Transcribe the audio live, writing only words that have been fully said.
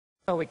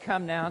So we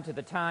come now to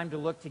the time to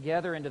look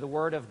together into the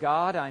Word of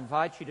God. I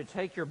invite you to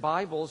take your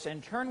Bibles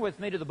and turn with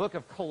me to the book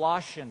of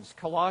Colossians,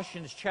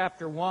 Colossians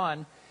chapter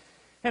 1.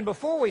 And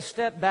before we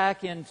step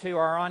back into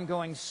our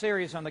ongoing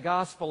series on the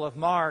Gospel of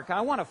Mark,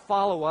 I want to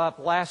follow up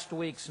last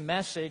week's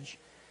message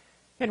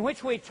in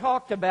which we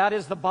talked about,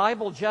 is the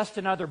Bible just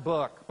another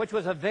book? Which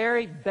was a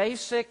very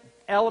basic,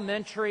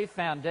 elementary,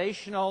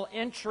 foundational,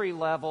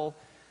 entry-level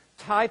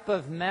type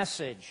of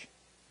message.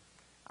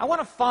 I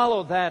want to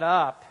follow that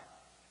up.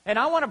 And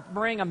I want to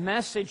bring a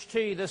message to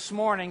you this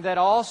morning that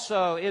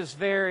also is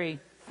very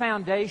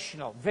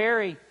foundational,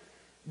 very,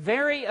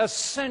 very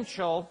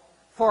essential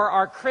for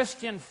our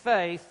Christian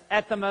faith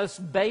at the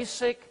most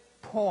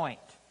basic point.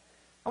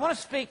 I want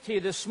to speak to you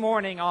this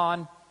morning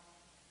on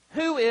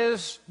who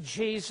is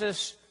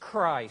Jesus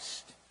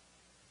Christ.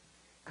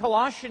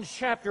 Colossians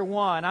chapter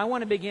 1, I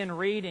want to begin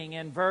reading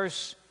in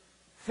verse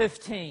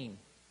 15.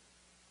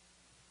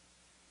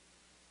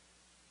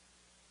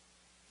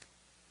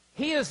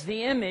 He is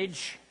the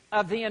image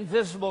of the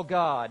invisible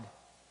God,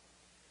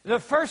 the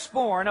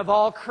firstborn of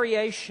all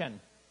creation.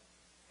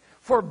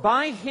 For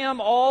by Him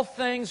all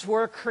things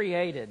were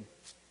created,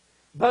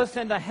 both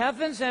in the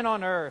heavens and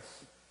on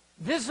earth,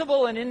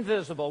 visible and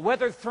invisible,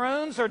 whether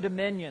thrones or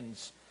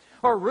dominions,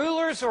 or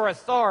rulers or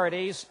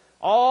authorities,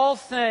 all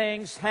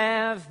things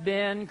have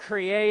been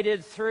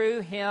created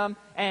through Him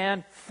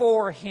and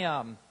for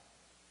Him.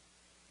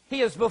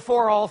 He is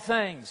before all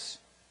things.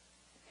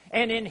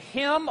 And in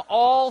Him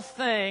all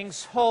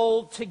things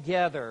hold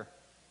together.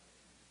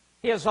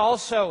 He is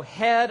also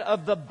head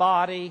of the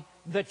body,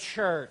 the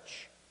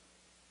church.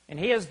 And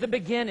He is the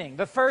beginning,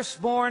 the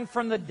firstborn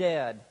from the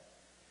dead,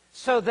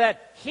 so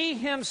that He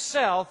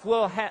Himself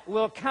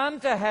will come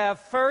to have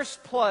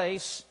first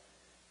place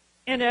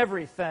in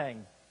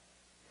everything.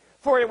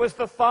 For it was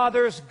the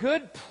Father's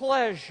good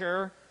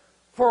pleasure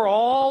for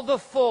all the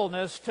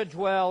fullness to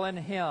dwell in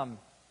Him,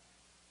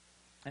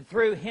 and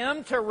through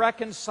Him to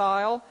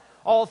reconcile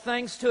all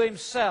things to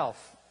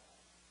Himself,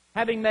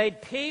 having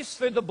made peace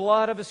through the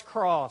blood of His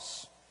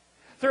cross.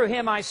 Through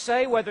Him, I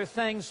say, whether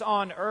things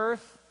on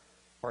earth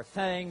or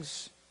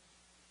things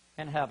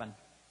in heaven.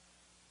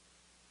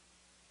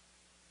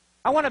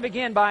 I want to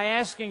begin by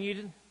asking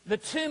you the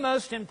two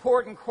most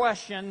important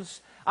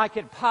questions I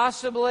could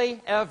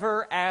possibly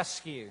ever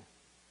ask you.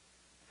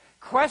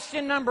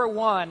 Question number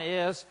one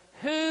is,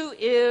 who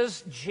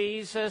is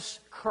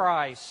Jesus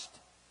Christ?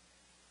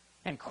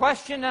 And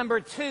question number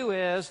two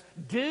is,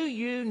 do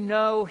you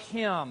know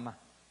Him?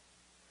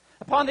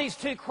 Upon these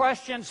two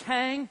questions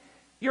hang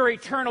your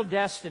eternal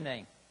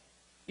destiny.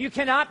 You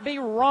cannot be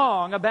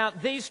wrong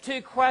about these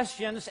two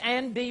questions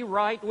and be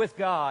right with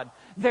God.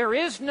 There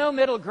is no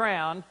middle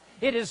ground.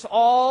 It is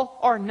all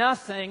or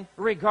nothing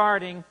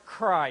regarding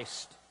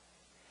Christ.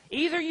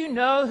 Either you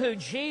know who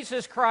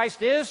Jesus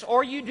Christ is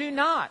or you do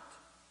not.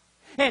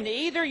 And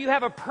either you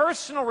have a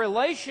personal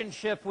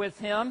relationship with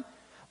Him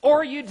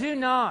or you do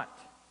not.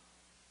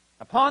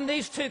 Upon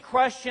these two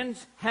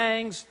questions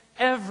hangs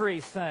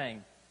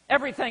everything.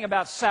 Everything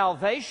about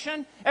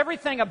salvation,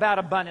 everything about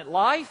abundant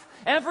life,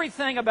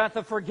 everything about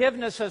the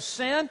forgiveness of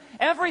sin,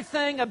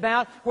 everything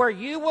about where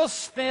you will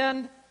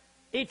spend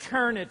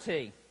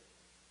eternity.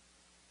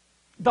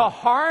 The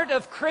heart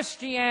of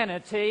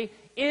Christianity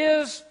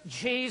is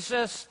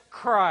Jesus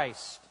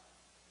Christ.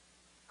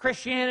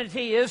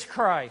 Christianity is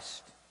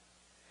Christ.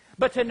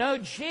 But to know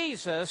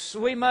Jesus,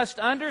 we must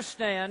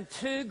understand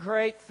two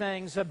great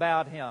things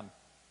about Him.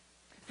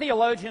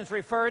 Theologians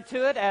refer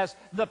to it as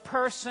the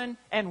person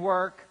and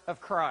work of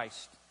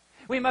Christ.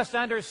 We must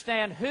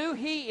understand who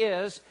He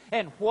is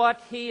and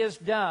what He has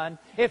done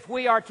if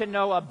we are to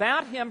know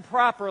about Him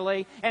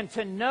properly and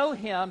to know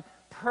Him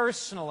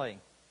personally.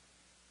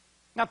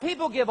 Now,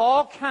 people give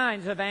all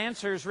kinds of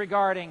answers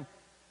regarding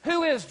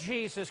who is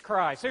Jesus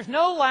Christ. There's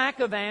no lack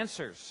of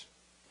answers.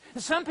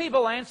 Some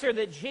people answer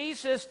that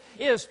Jesus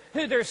is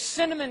who their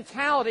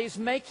sentimentalities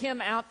make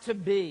Him out to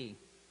be.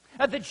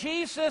 The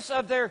Jesus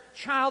of their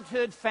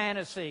childhood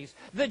fantasies.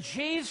 The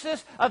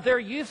Jesus of their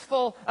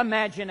youthful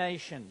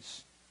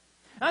imaginations.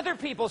 Other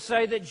people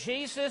say that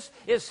Jesus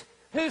is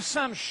who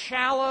some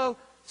shallow,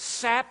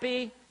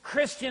 sappy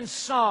Christian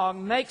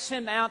song makes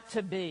Him out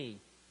to be.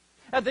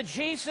 The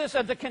Jesus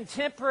of the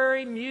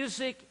contemporary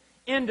music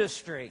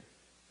industry.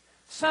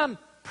 Some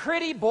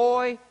pretty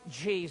boy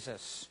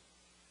Jesus.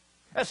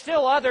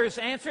 Still others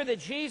answer that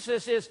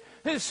Jesus is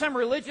who some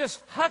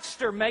religious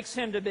huckster makes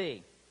Him to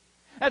be.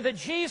 The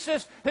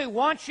Jesus who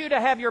wants you to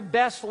have your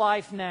best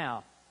life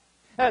now.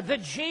 The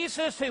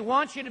Jesus who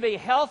wants you to be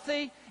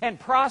healthy and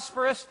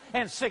prosperous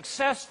and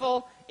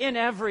successful in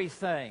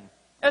everything.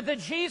 The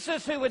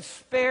Jesus who would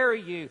spare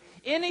you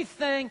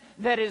anything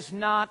that is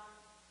not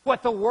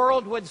what the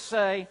world would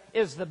say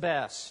is the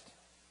best.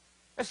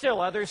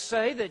 Still others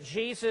say that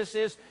Jesus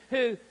is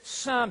who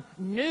some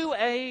New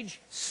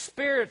Age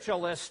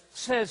spiritualist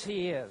says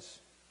He is.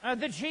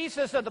 The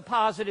Jesus of the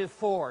positive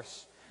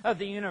force of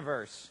the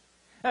universe.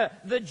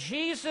 The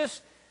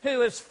Jesus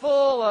who is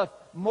full of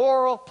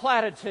moral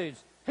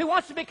platitudes, who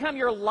wants to become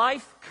your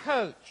life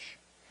coach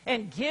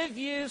and give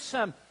you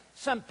some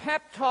some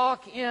pep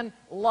talk in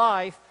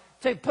life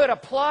to put a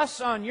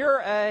plus on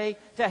your A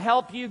to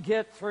help you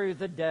get through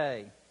the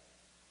day.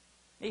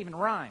 It even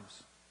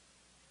rhymes.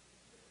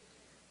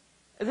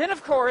 Then,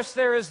 of course,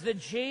 there is the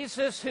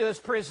Jesus who is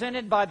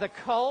presented by the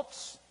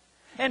cults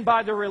and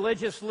by the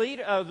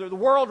the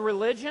world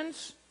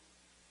religions.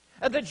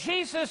 The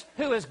Jesus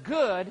who is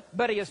good,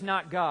 but he is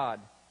not God.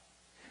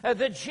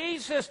 The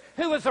Jesus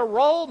who is a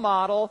role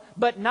model,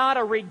 but not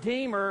a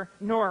redeemer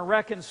nor a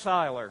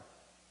reconciler.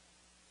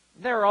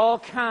 There are all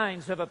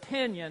kinds of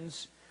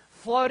opinions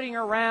floating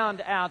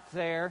around out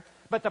there.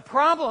 But the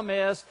problem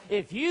is,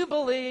 if you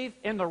believe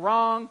in the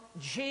wrong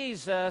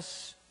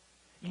Jesus,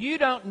 you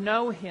don't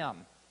know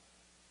him.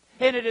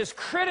 And it is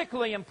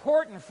critically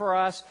important for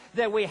us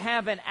that we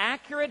have an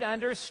accurate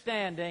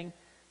understanding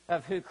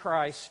of who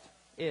Christ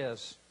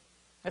is.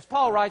 As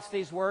Paul writes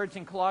these words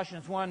in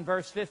Colossians 1,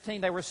 verse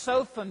 15, they were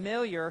so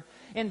familiar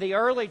in the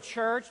early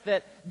church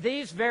that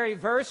these very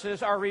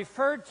verses are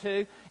referred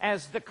to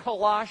as the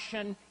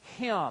Colossian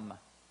hymn.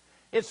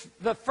 It's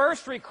the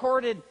first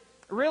recorded,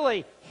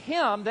 really,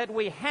 hymn that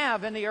we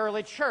have in the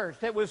early church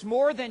that was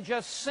more than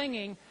just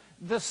singing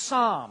the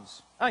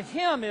Psalms. A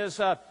hymn is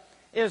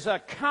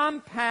a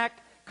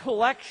compact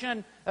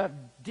collection of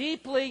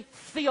deeply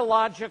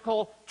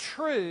theological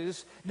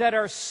truths that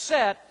are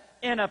set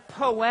in a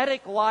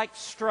poetic-like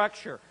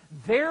structure,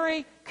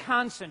 very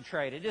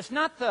concentrated. It's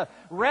not the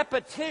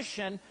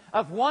repetition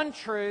of one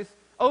truth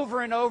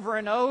over and over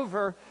and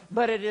over,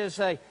 but it is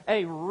a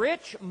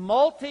rich,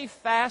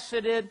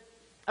 multifaceted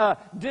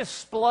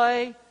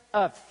display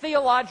of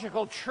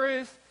theological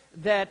truth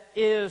that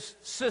is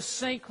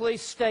succinctly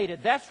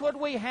stated. That's what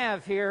we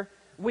have here,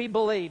 we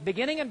believe.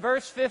 Beginning in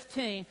verse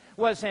 15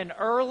 was an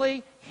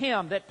early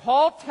hymn that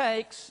Paul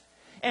takes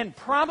and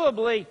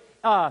probably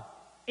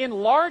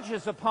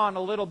enlarges upon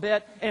a little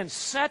bit and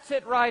sets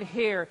it right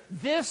here.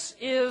 This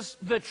is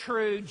the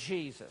true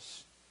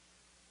Jesus.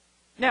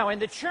 Now, in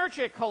the church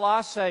at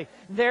Colossae,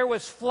 there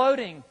was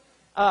floating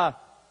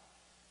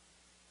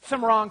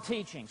some wrong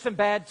teaching, some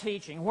bad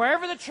teaching.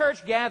 Wherever the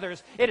church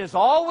gathers, it is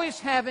always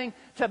having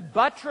to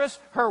buttress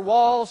her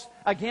walls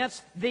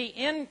against the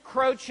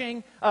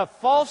encroaching of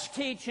false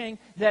teaching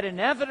that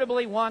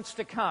inevitably wants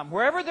to come.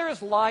 Wherever there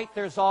is light,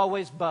 there's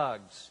always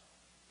bugs.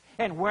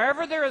 And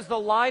wherever there is the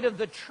light of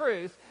the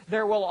truth,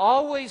 there will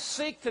always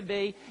seek to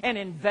be an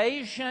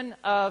invasion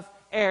of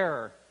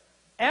error.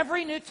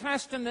 Every New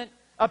Testament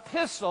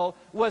epistle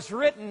was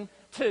written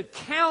to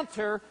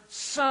counter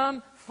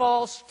some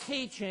false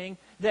teaching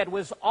that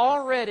was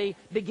already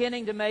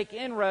beginning to make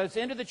inroads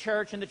into the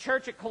church, and the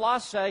church at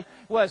Colossae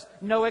was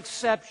no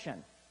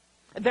exception.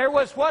 There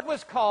was what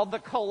was called the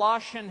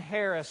Colossian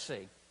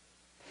heresy,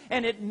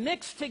 and it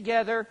mixed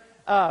together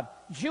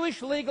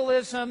Jewish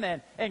legalism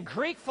and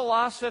Greek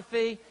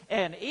philosophy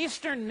and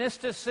Eastern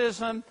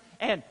mysticism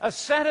and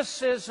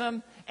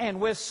asceticism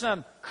and with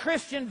some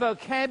Christian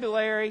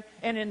vocabulary,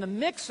 and in the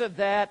mix of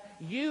that,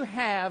 you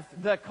have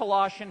the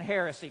Colossian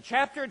heresy.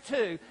 Chapter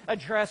 2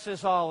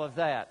 addresses all of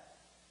that.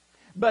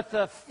 But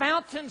the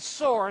fountain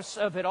source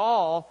of it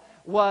all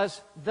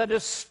was the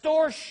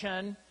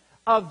distortion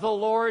of the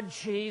Lord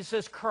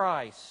Jesus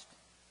Christ.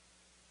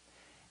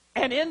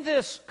 And in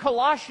this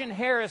Colossian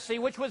heresy,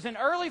 which was an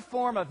early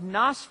form of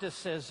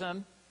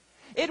Gnosticism,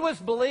 it was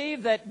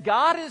believed that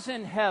God is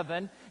in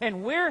heaven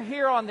and we're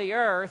here on the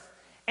earth,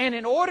 and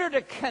in order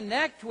to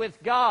connect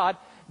with God,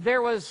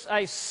 there was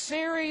a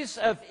series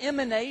of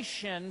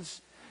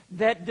emanations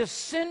that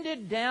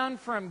descended down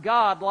from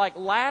God like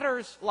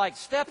ladders, like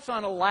steps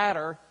on a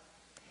ladder,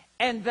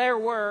 and there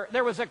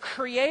was a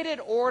created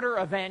order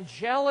of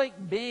angelic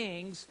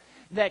beings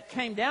that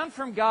came down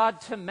from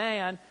God to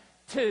man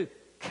to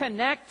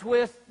connect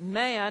with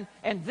man,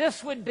 and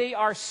this would be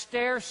our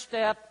stair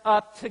step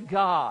up to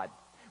God.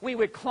 We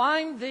would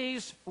climb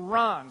these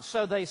rungs,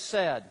 so they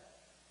said.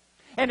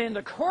 And in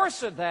the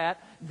course of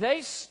that,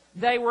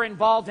 they were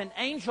involved in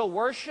angel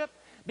worship,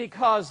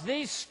 because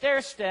these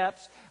stair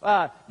steps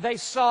they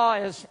saw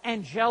as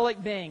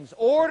angelic beings,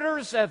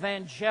 orders of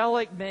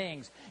angelic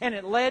beings. And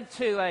it led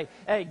to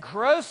a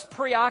gross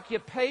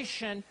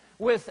preoccupation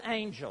with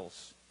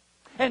angels.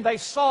 And they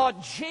saw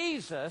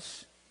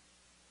Jesus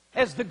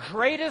as the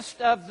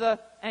greatest of the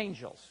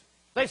angels.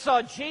 They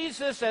saw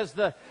Jesus as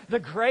the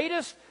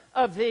greatest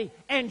of the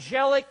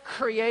angelic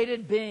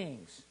created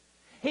beings.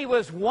 He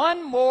was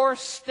one more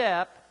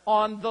step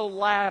on the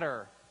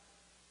ladder.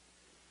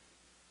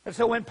 And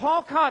so when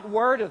Paul caught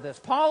word of this,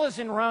 Paul is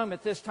in Rome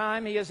at this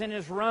time. He is in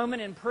his Roman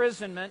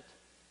imprisonment.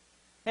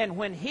 And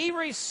when he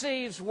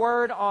receives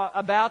word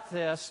about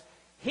this,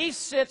 he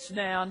sits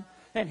down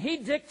and he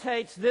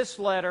dictates this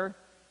letter,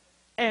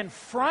 and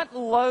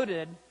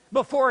front-loaded,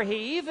 before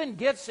he even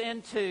gets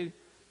into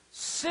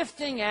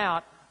sifting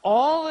out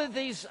all of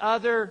these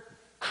other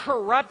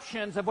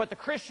corruptions of what the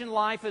Christian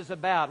life is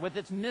about, with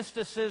its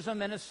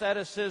mysticism and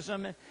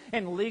asceticism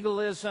and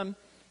legalism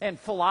and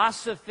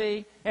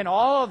philosophy and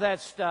all of that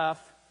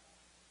stuff,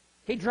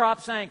 he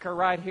drops anchor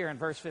right here in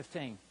verse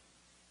 15.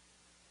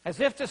 As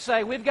if to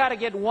say, we've got to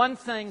get one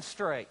thing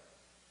straight.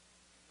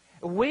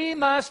 We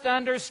must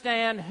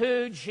understand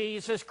who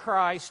Jesus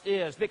Christ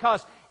is,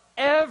 because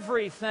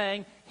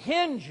everything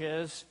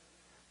hinges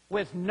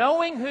with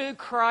knowing who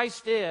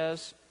Christ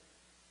is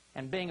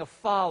and being a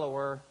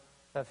follower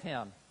of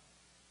Him.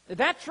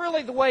 That's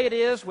really the way it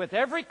is with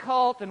every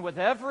cult and with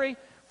every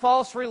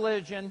false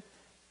religion.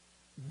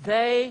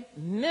 They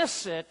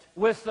miss it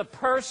with the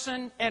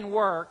person and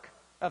work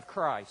of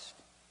Christ.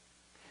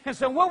 And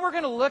so what we're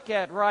going to look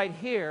at right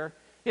here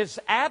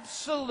is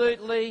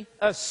absolutely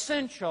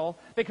essential,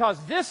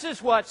 because this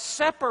is what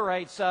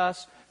separates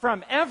us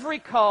from every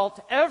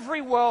cult,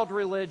 every world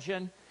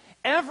religion,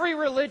 every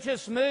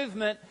religious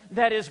movement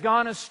that has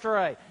gone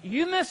astray.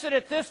 You miss it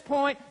at this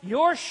point,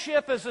 your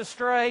ship is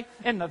astray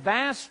in the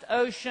vast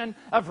ocean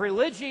of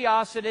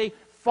religiosity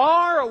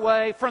far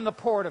away from the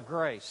port of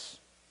grace.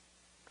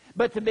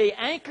 But to be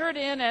anchored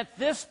in at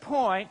this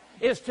point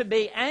is to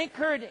be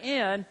anchored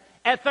in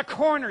at the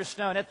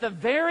cornerstone, at the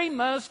very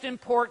most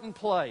important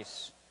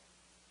place.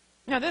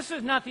 Now, this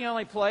is not the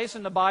only place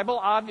in the Bible,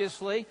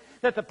 obviously,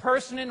 that the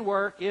person and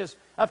work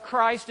of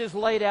Christ is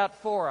laid out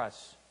for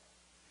us.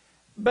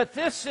 But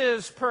this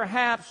is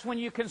perhaps, when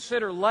you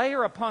consider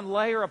layer upon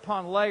layer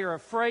upon layer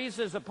of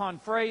phrases upon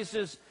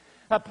phrases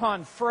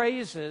upon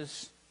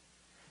phrases,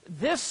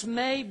 this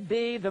may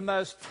be the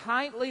most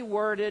tightly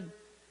worded,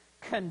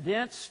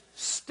 condensed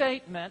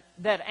statement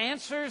that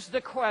answers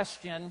the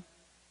question,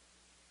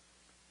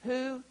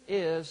 who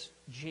is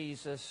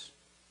Jesus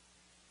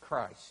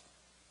Christ?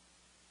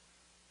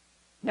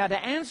 Now, to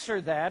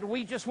answer that,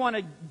 we just want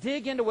to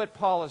dig into what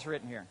Paul has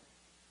written here.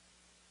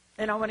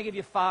 And I want to give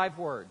you 5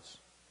 words.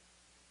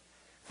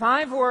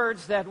 5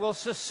 words that will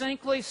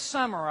succinctly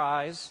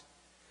summarize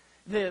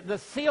the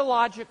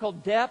theological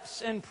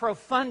depths and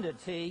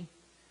profundity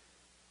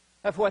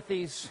of what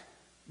these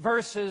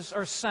verses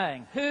are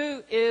saying.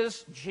 Who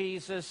is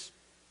Jesus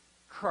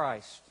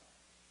Christ?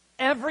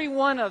 Every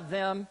one of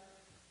them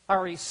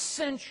are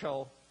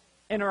essential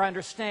in our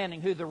understanding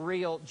who the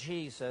real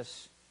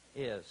Jesus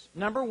is.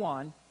 Number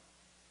 1,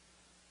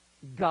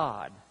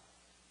 God.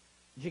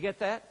 Did you get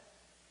that?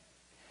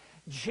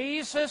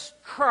 Jesus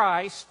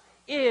Christ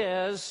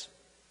is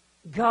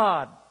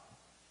God.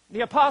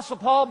 The Apostle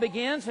Paul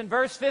begins in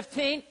verse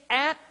 15,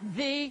 at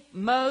the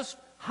most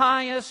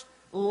highest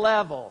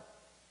level.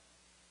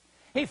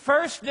 He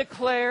first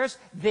declares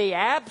the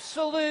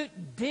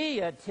absolute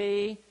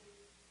deity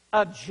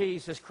of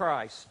Jesus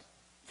Christ.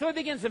 So he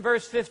begins in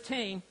verse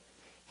 15.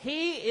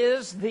 He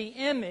is the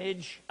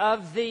image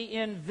of the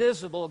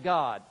invisible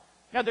God.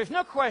 Now, there's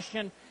no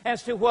question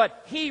as to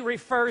what he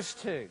refers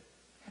to.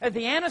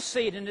 The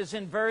antecedent is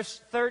in verse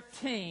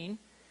 13,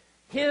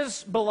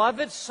 His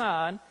beloved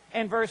Son,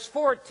 and verse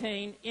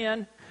 14,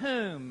 in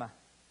whom.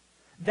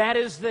 That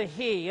is the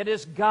He. It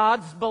is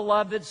God's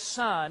beloved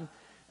Son,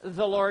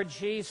 the Lord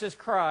Jesus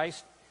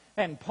Christ.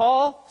 And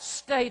Paul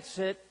states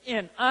it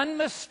in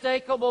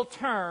unmistakable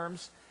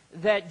terms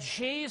that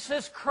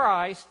Jesus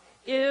Christ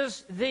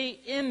is the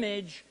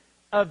image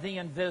of the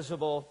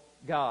invisible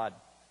God.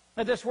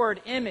 Now, this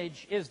word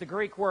image is the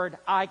Greek word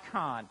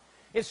icon.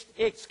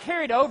 It's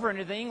carried over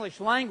into the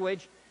English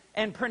language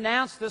and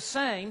pronounced the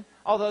same,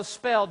 although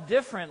spelled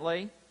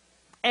differently.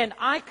 An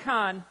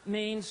icon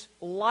means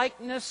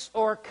likeness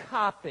or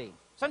copy.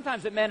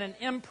 Sometimes it meant an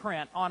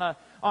imprint on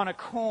a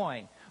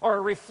coin or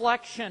a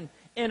reflection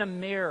in a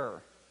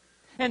mirror.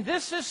 And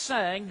this is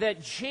saying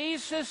that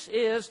Jesus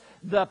is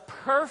the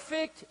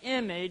perfect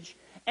image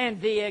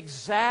and the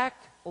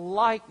exact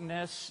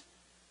likeness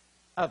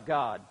of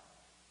God.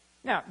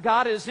 Now,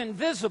 God is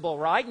invisible,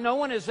 right? No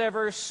one has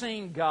ever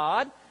seen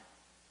God.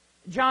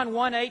 John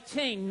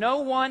 1:18, no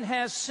one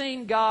has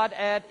seen God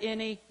at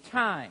any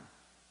time.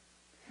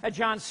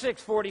 John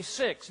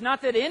 6:46,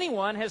 not that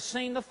anyone has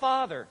seen the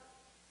Father.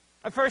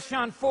 1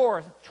 John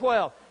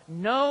 4:12,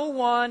 no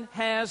one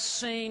has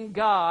seen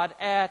God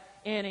at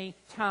any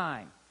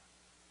time.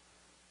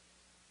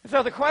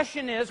 So the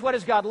question is, what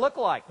does God look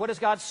like? What does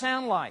God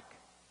sound like?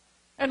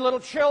 And little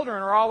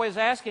children are always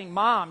asking,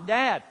 Mom,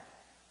 Dad,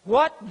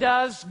 what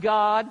does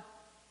God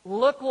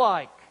look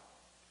like?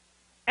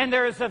 And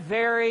there is a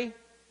very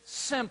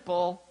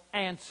simple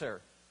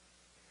answer.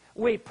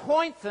 We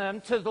point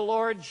them to the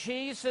Lord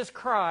Jesus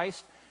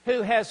Christ,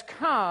 who has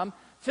come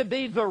to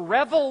be the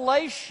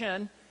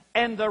revelation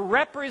and the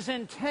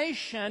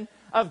representation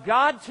of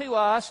God to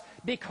us,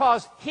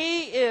 because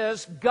He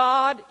is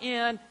God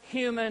in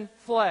human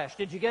flesh.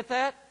 Did you get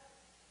that?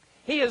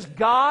 He is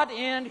God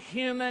in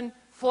human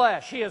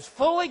flesh. He is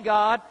fully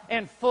God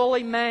and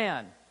fully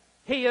man.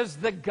 He is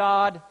the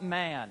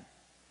God-man.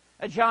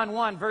 John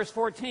 1, verse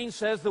 14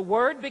 says, the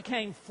Word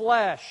became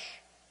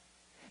flesh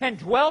and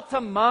dwelt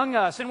among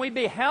us, and we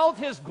beheld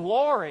His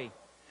glory.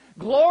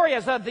 Glory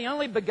as of the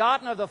only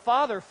begotten of the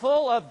Father,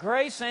 full of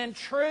grace and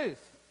truth.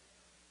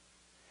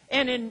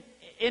 And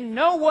in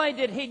no way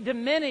did He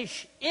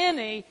diminish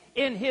any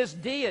in His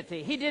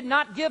deity. He did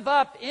not give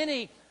up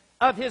any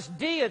of His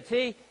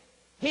deity.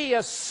 He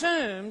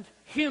assumed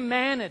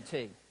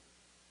humanity,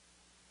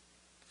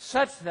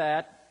 such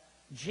that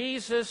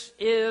Jesus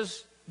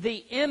is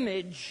the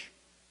image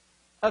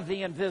of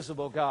the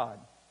invisible God.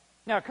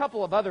 Now, a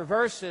couple of other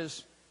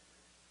verses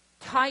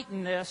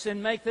tighten this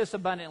and make this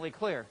abundantly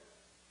clear.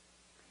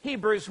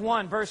 Hebrews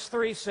 1, verse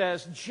 3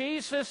 says,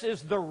 Jesus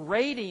is the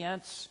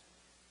radiance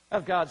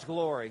of God's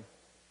glory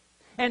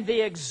and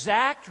the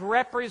exact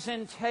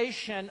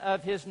representation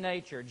of His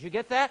nature. Did you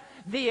get that?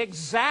 The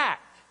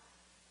exact,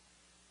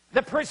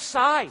 the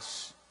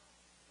precise,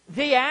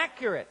 the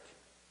accurate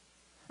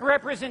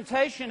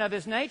representation of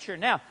His nature.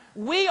 Now,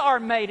 we are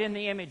made in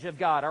the image of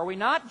God, are we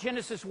not?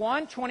 Genesis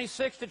 1,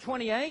 26 to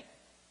 28.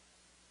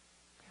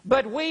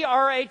 But we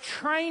are a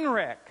train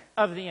wreck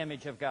of the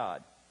image of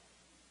God.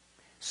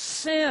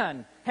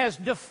 Sin has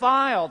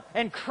defiled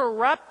and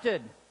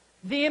corrupted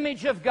the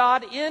image of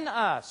God in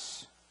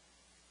us.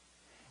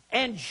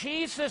 And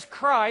Jesus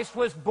Christ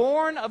was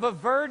born of a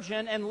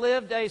virgin and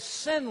lived a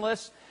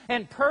sinless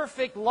and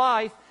perfect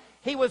life.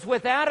 He was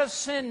without a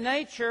sin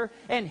nature,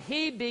 and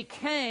He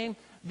became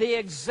the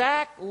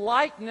exact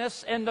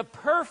likeness and the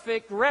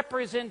perfect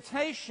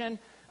representation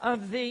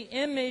of the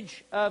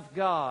image of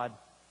God.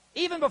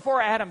 Even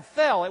before Adam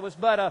fell, it was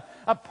but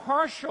a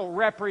partial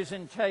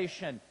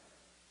representation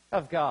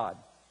of God.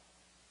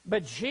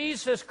 But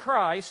Jesus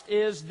Christ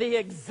is the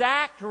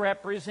exact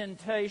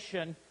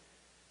representation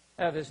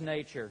of His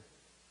nature.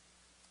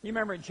 You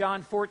remember in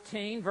John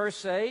 14,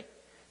 verse 8,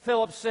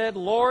 Philip said,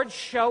 Lord,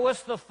 show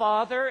us the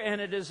Father, and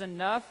it is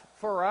enough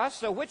for us.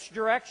 So which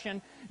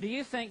direction do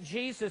you think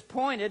Jesus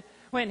pointed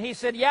when He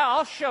said, yeah,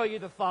 I'll show you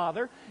the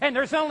Father? And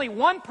there's only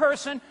one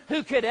person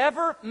who could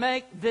ever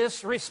make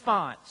this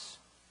response.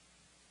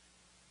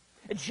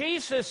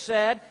 Jesus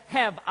said,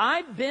 have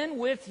I been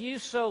with you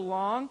so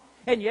long,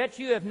 and yet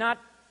you have not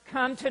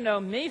come to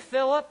know me,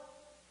 Philip?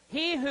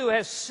 He who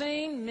has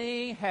seen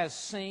me has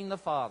seen the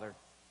Father.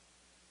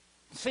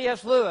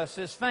 C.S. Lewis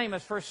is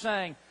famous for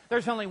saying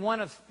there's only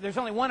one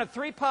of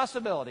three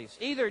possibilities.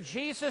 Either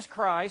Jesus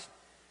Christ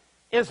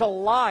is a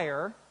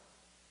liar,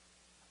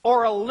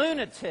 or a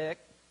lunatic,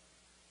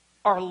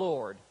 or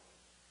Lord.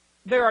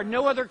 There are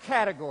no other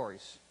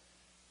categories.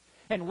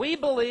 And we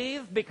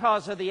believe,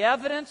 because of the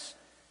evidence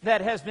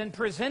that has been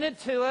presented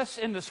to us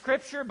in the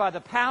Scripture by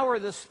the power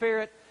of the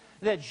Spirit,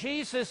 that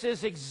Jesus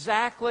is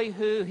exactly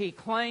who He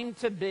claimed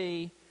to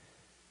be,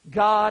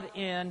 God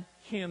in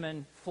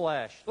human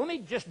flesh. Let me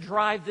just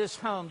drive this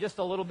home just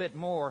a little bit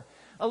more.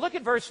 Look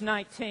at verse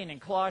 19 in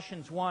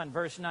Colossians 1,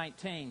 verse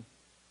 19.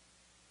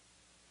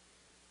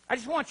 I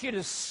just want you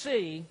to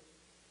see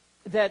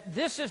that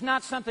this is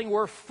not something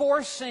we're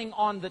forcing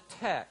on the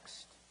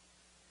text,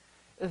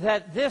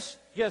 that this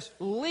just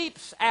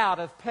leaps out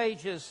of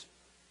pages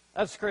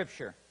of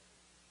Scripture.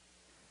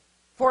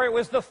 For it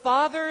was the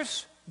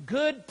Father's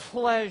good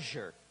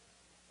pleasure.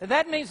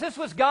 That means this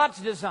was God's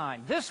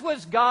design. This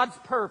was God's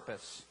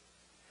purpose.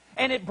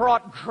 And it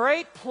brought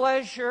great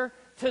pleasure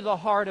to the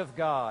heart of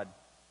God.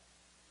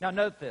 Now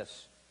note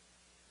this.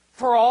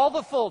 For all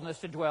the fullness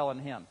to dwell in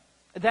Him.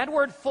 That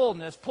word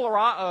fullness,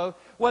 plurao,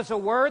 was a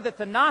word that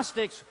the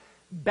Gnostics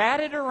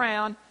batted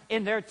around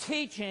in their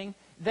teaching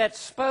that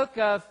spoke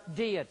of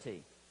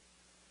deity.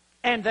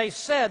 And they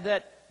said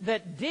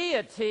that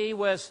deity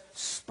was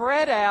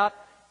spread out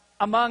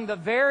among the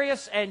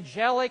various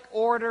angelic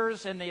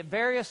orders and the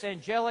various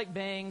angelic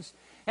beings.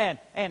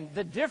 And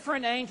the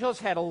different angels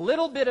had a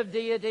little bit of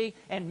deity,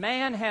 and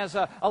man has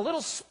a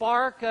little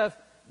spark of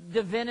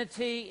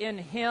divinity in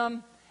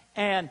him.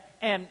 And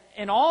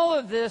all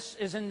of this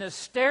is in this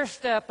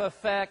stair-step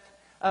effect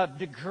of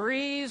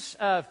degrees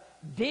of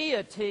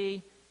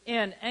deity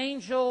in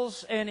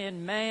angels and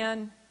in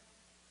man.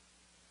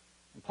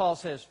 And Paul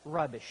says,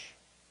 rubbish.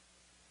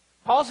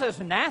 Paul says,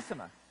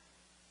 anathema.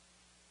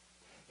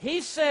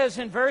 He says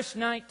in verse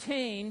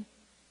 19,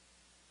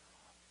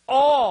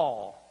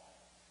 all,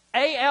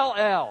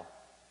 A-L-L,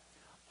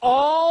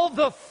 all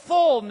the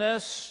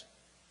fullness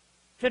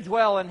to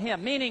dwell in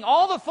Him. Meaning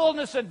all the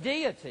fullness of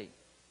deity.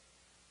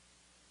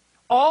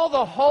 All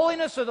the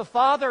holiness of the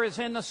Father is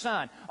in the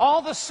Son.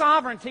 All the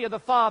sovereignty of the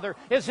Father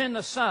is in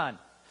the Son.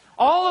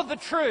 All of the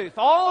truth,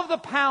 all of the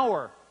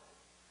power,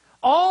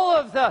 all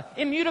of the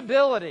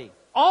immutability,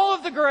 all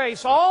of the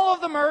grace, all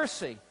of the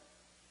mercy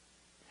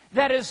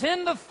that is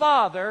in the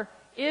Father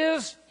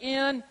is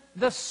in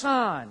the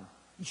Son.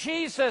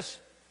 Jesus,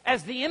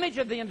 as the image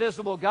of the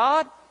invisible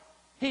God,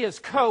 He is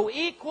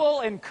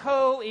co-equal and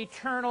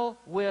co-eternal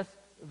with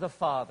the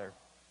Father.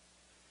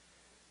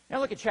 Now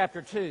look at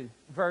chapter 2,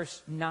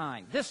 verse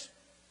 9. This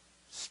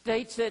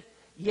states it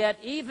yet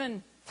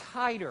even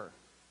tighter.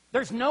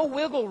 There's no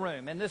wiggle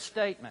room in this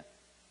statement.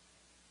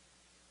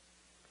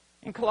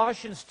 In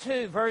Colossians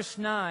 2, verse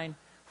 9,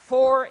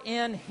 for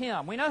in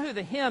Him. We know who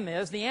the Him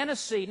is. The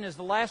antecedent is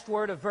the last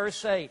word of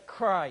verse 8,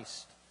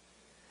 Christ.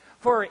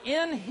 For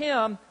in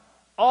Him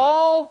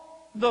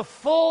all the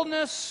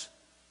fullness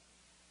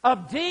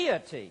of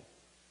deity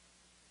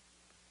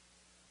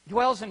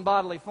dwells in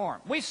bodily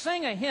form. We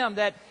sing a hymn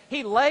that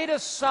He laid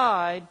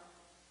aside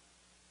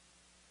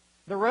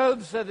the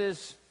robes of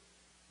His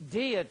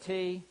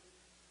deity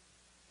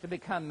to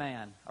become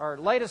man, or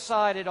laid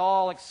aside it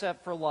all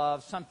except for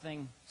love,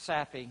 something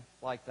sappy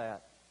like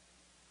that.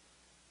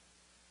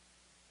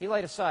 He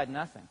laid aside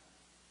nothing.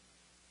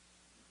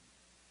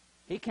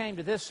 He came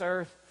to this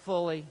earth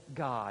fully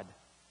God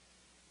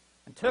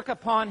and took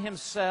upon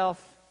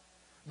Himself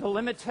the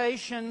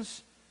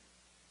limitations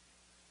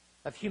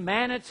of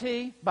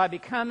humanity by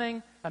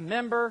becoming a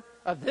member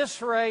of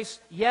this race,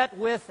 yet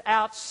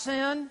without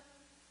sin,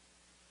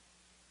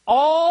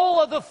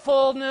 all of the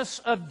fullness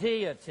of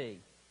deity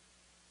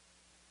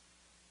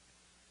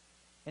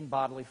in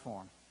bodily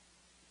form.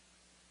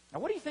 Now,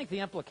 what do you think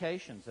the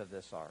implications of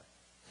this are?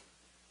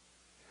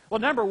 Well,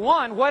 number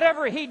one,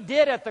 whatever He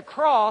did at the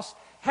cross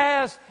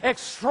has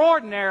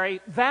extraordinary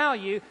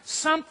value,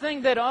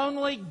 something that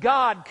only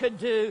God could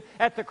do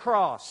at the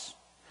cross.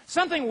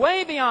 Something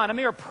way beyond a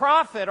mere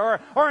prophet or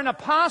an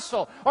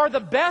apostle or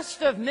the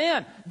best of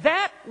men.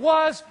 That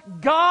was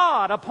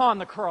God upon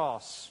the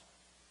cross.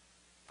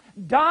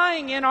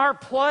 Dying in our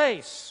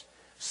place,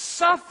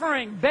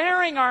 suffering,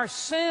 bearing our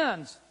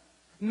sins,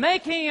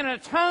 making an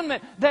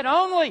atonement that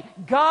only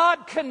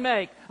God can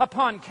make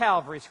upon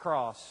Calvary's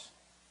cross.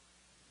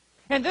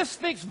 And this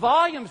speaks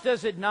volumes,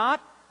 does it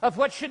not, of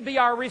what should be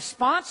our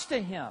response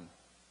to Him.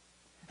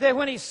 That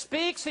when He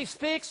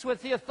speaks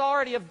with the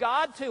authority of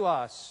God to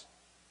us.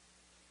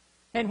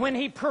 And when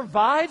He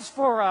provides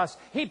for us,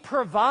 He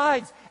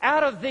provides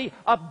out of the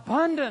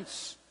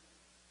abundance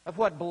of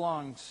what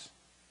belongs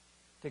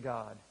to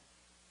God.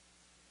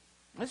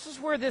 This is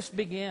where this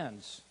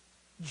begins.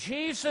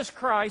 Jesus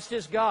Christ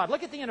is God.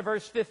 Look at the end of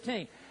verse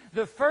 15.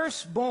 The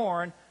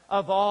firstborn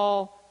of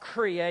all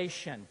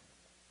creation.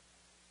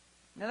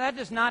 Now that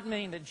does not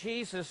mean that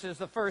Jesus is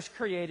the first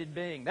created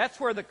being. That's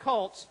where the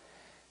cults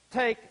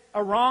take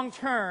a wrong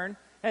turn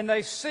and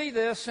they see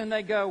this and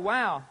they go,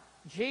 wow,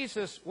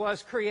 Jesus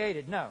was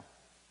created. No.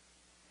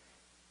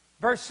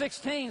 Verse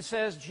 16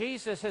 says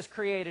Jesus has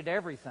created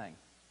everything.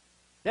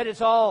 That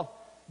it's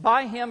all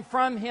by Him,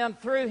 from Him,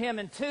 through Him,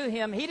 and to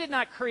Him. He did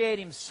not create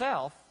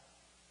Himself.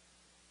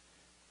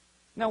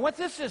 Now what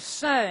this is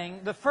saying,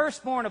 the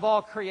firstborn of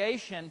all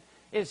creation,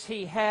 is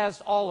He has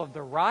all of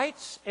the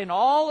rights and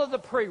all of the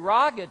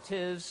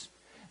prerogatives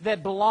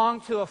that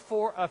belong to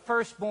a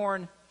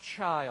firstborn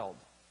child.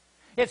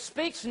 It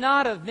speaks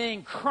not of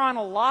being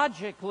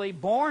chronologically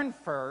born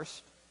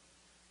first.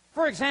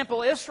 For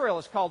example, Israel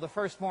is called the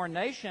firstborn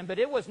nation, but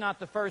it was not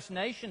the first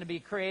nation to be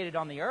created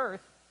on the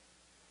earth.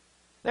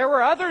 There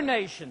were other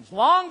nations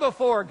long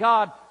before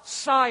God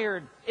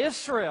sired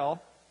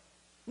Israel.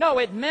 No,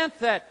 it meant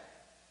that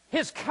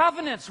His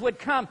covenants would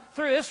come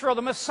through Israel.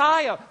 The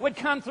Messiah would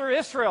come through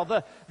Israel.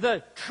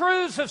 The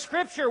truths of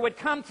Scripture would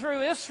come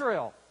through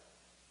Israel.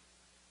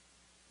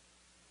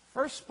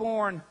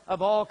 Firstborn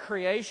of all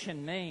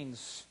creation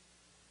means,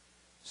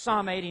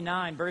 Psalm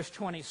 89, verse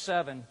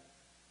 27,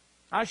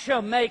 I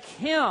shall make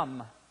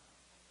Him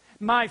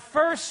my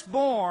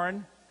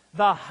firstborn,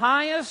 the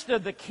highest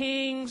of the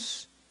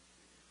kings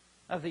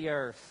of the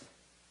earth.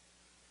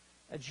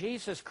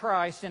 Jesus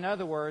Christ, in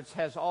other words,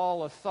 has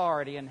all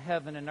authority in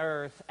heaven and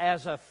earth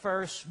as a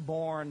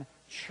firstborn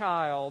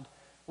child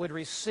would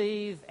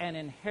receive and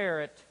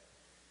inherit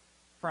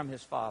from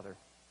his Father.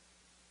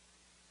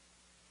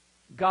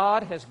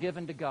 God has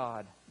given to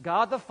God.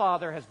 God the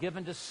Father has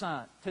given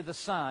to the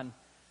Son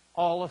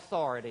all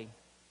authority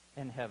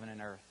in heaven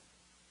and earth.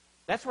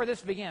 That's where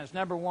this begins.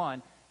 Number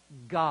one,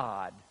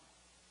 God.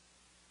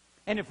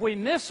 And if we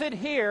miss it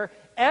here,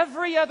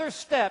 every other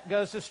step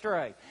goes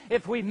astray.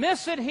 If we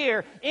miss it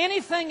here,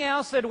 anything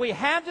else that we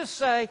have to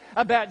say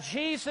about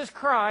Jesus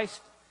Christ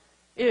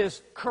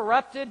is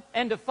corrupted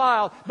and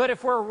defiled. But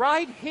if we're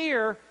right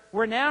here,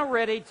 we're now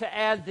ready to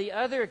add the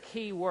other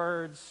key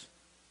words.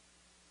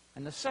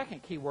 And the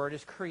second key word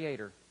is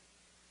Creator.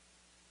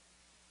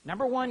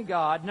 Number one,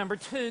 God. Number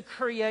two,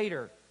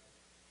 Creator.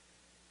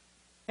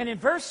 And in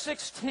verse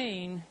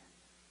 16,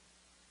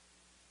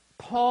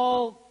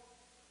 Paul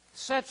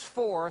sets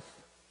forth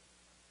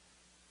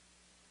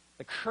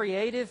the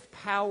creative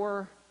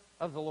power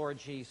of the Lord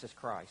Jesus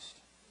Christ.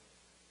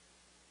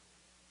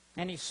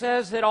 And he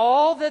says that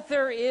all that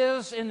there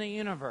is in the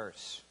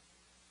universe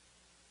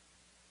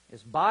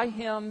is by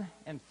Him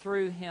and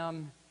through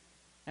Him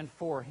and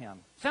for Him.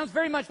 Sounds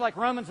very much like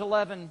Romans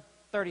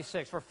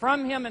 11:36. For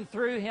from Him and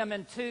through Him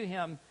and to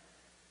Him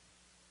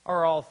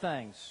are all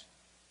things.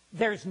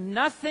 There's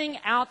nothing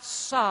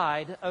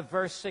outside of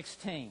verse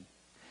 16.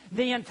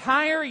 The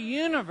entire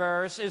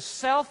universe is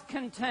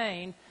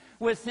self-contained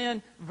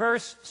within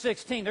verse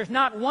 16. There's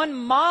not one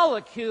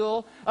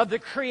molecule of the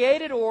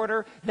created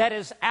order that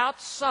is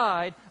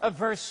outside of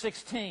verse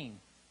 16.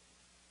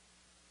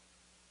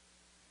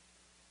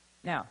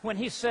 Now, when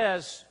he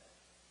says,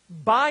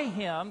 by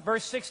Him,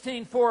 verse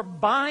 16, for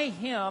by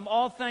Him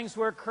all things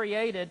were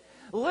created,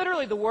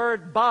 literally the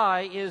word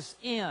by is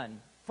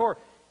in. For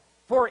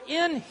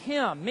in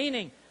Him,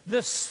 meaning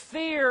the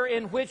sphere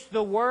in which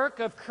the work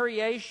of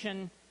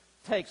creation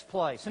takes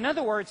place. In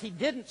other words, He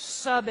didn't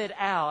sub it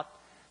out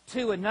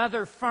to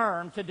another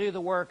firm to do the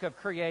work of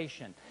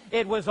creation.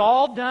 It was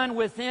all done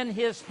within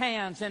His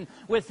hands and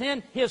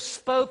within His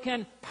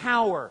spoken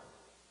power.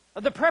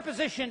 The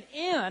preposition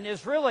in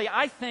is really,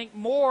 I think,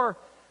 more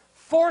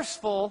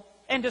forceful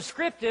and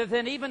descriptive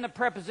than even the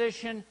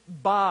preposition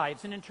by.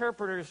 It's an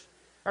interpreter's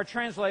Our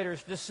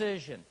translator's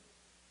decision.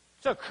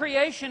 So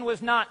creation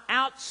was not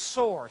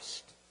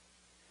outsourced.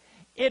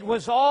 It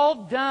was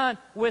all done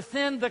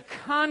within the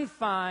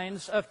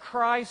confines of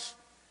Christ's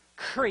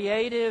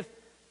creative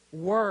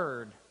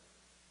Word.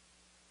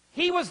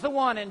 He was the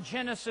one in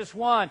Genesis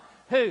 1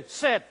 who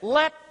said,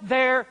 "Let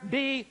there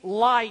be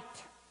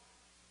light."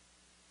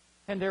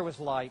 And there was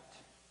light.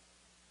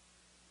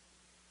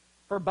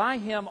 For by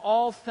Him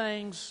all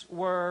things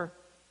were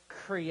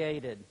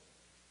created,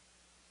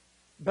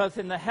 both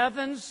in the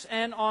heavens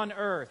and on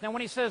earth. Now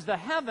when he says the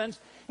heavens,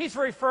 he's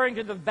referring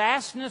to the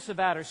vastness of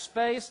outer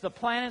space, the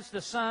planets,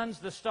 the suns,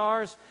 the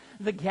stars,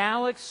 the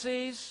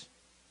galaxies,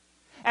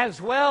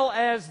 as well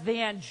as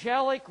the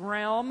angelic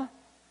realm,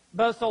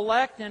 both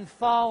elect and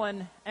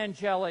fallen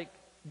angelic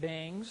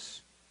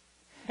beings.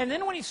 And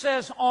then when he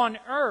says on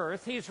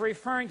earth, he's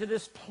referring to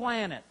this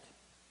planet.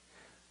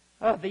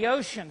 The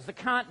oceans, the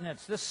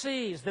continents, the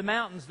seas, the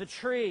mountains, the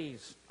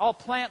trees, all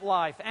plant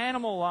life,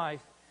 animal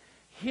life,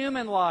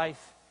 human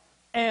life,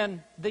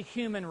 and the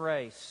human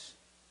race.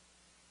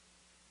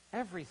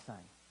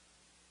 Everything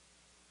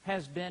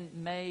has been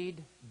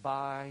made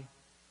by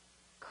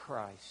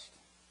Christ.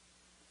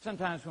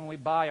 Sometimes when we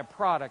buy a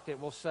product, it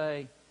will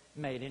say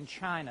made in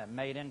China,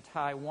 made in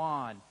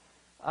Taiwan,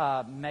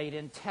 made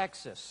in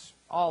Texas,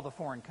 all the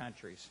foreign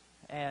countries.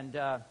 And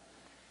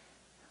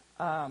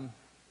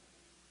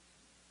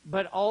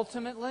but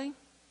ultimately,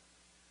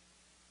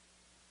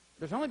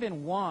 there's only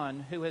been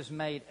one who has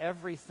made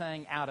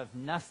everything out of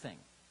nothing,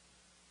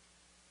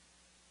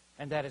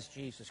 and that is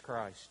Jesus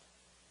Christ.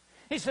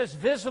 He says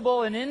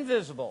visible and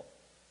invisible.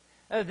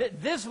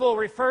 Visible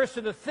refers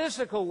to the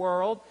physical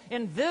world.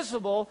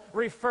 Invisible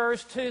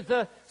refers to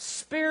the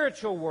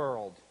spiritual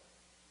world.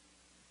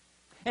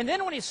 And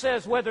then when he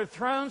says whether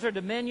thrones or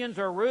dominions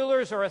or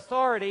rulers or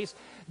authorities,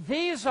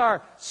 these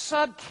are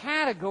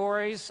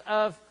subcategories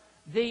of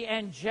the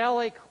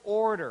angelic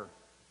order.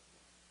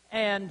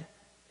 And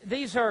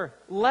these are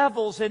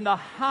levels in the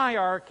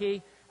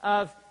hierarchy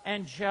of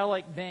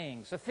angelic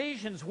beings.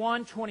 Ephesians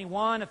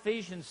 1:21,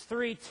 Ephesians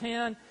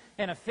 3:10,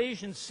 and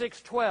Ephesians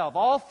 6:12.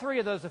 All three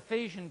of those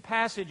Ephesian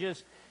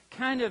passages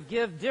kind of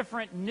give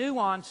different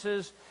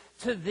nuances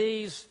to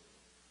these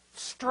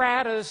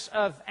stratas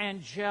of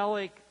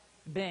angelic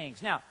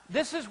beings. Now,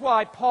 this is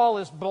why Paul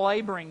is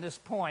belaboring this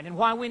point and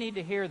why we need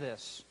to hear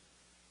this.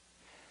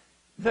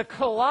 The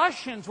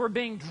Colossians were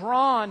being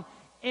drawn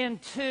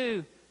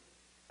into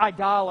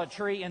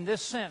idolatry in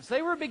this sense.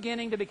 They were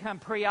beginning to become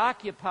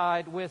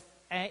preoccupied with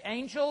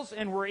angels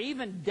and were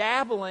even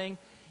dabbling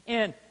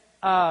in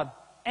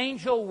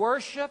angel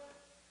worship.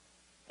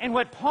 And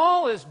what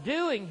Paul is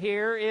doing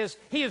here is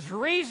he is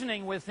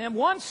reasoning with them,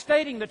 one,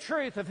 stating the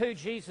truth of who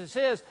Jesus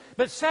is,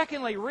 but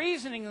secondly,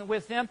 reasoning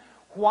with them,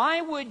 why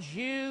would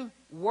you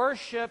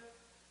worship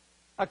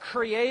a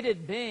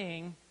created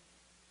being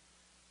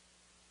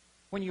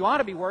when you ought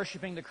to be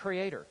worshiping the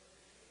Creator?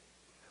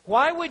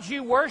 Why would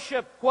you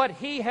worship what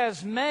He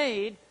has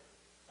made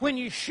when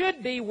you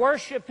should be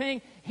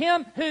worshiping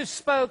Him who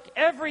spoke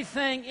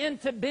everything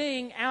into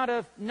being out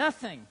of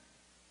nothing?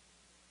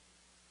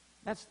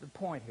 That's the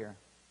point here.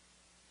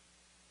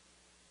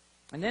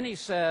 And then he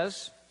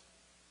says,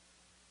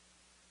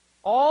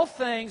 all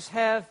things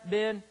have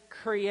been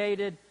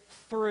created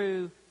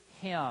through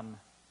Him.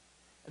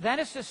 That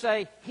is to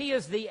say, He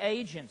is the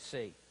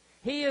agency.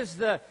 He is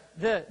the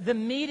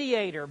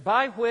mediator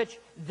by which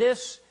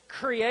this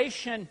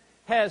creation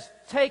has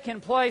taken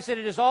place, and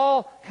it has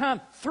all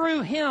come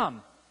through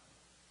Him.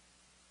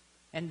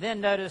 And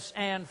then notice,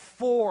 and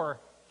for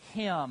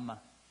Him.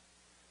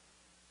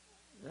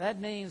 That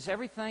means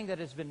everything that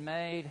has been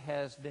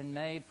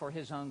made for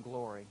His own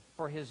glory,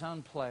 for His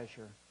own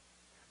pleasure,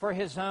 for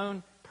His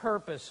own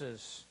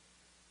purposes.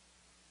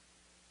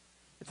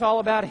 It's all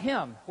about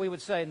Him, we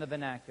would say in the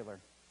vernacular.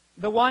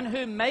 The one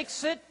who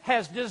makes it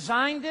has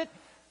designed it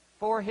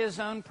for His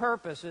own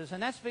purposes.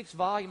 And that speaks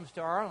volumes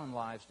to our own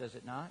lives, does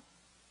it not?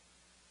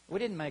 We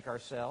didn't make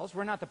ourselves.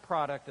 We're not the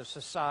product of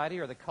society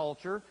or the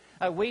culture.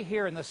 We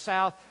here in the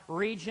South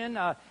region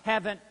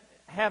haven't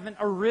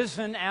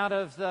arisen out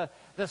of the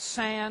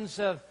sands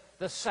of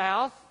the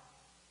South.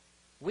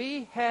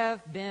 We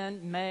have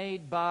been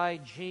made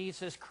by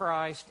Jesus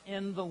Christ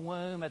in the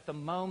womb at the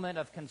moment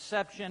of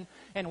conception,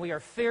 and we are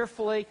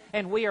fearfully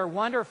and we are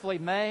wonderfully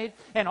made,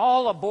 and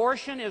all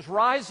abortion is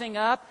rising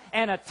up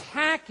and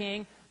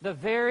attacking the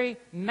very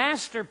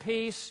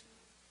masterpiece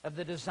of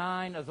the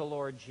design of the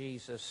Lord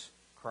Jesus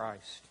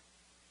Christ.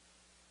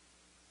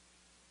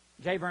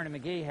 J. Vernon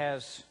McGee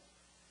has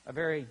a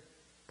very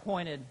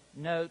pointed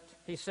note.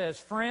 He says,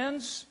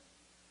 friends,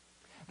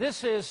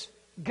 this is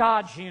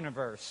God's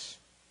universe.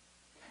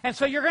 And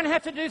so you're going to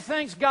have to do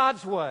things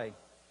God's way.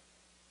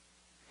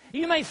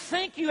 You may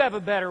think you have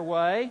a better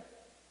way,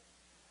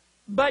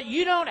 but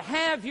you don't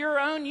have your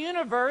own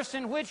universe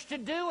in which to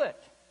do it.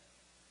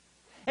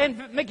 And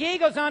McGee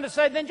goes on to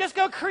say, then just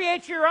go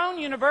create your own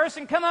universe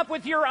and come up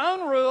with your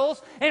own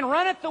rules and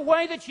run it the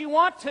way that you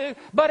want to.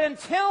 But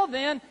until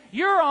then,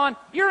 you're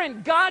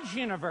in God's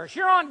universe.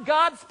 You're on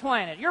God's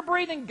planet. You're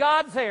breathing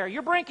God's air.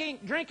 You're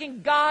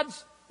drinking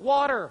God's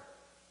water.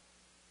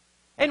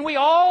 And we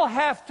all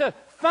have to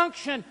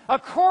function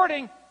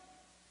according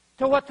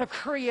to what the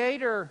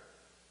Creator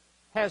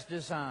has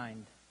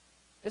designed.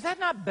 Is that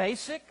not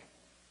basic?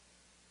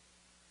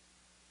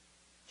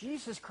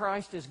 Jesus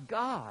Christ is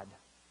God.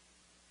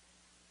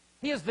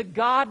 He is the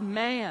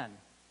God-man.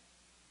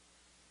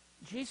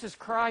 Jesus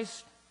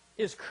Christ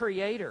is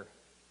Creator.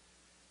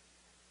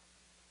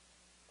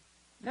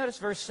 Notice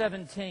verse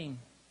 17.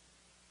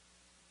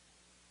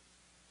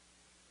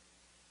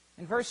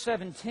 In verse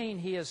 17,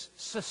 He is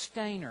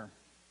sustainer.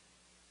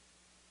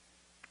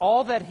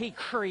 All that He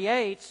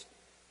creates,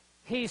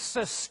 He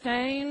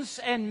sustains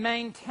and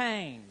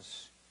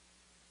maintains.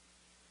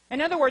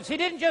 In other words, He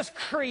didn't just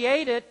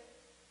create it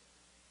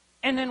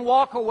and then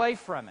walk away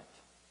from it.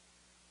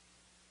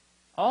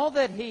 All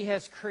that He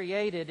has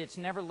created, it's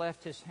never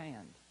left His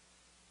hand.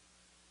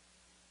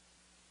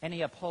 And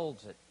He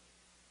upholds it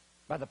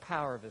by the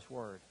power of His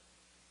Word.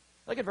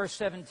 Look at verse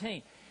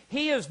 17.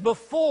 He is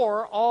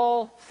before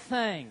all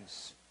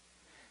things.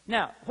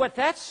 Now, what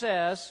that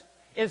says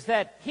is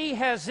that He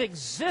has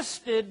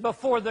existed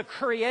before the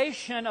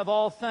creation of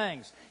all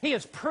things. He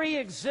is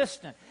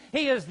pre-existent.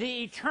 He is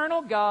the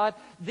eternal God,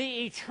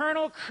 the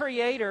eternal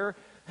Creator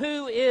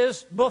who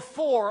is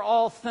before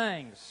all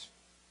things.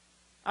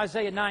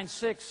 Isaiah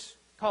 9:6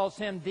 calls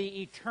Him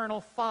the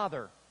eternal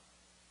Father,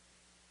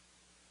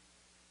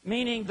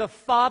 meaning the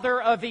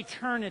Father of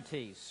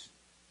eternities.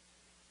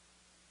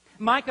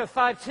 Micah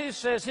 5:2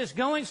 says, His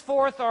goings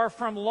forth are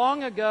from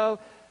long ago,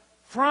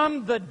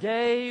 from the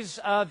days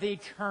of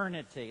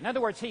eternity. In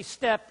other words, He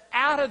stepped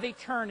out of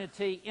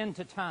eternity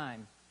into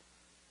time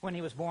when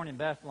He was born in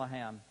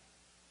Bethlehem.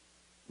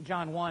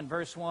 John 1,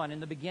 verse 1, in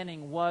the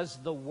beginning was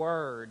the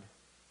Word,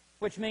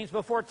 which means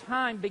before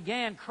time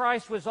began,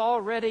 Christ was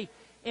already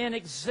in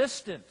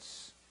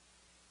existence.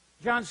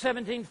 John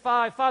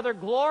 17:5, Father,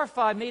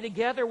 glorify me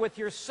together with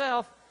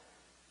yourself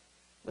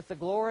with the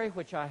glory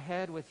which I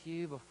had with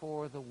you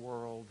before the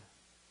world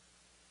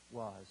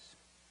was.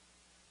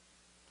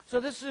 So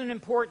this is an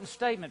important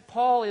statement.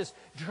 Paul is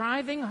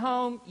driving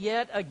home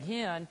yet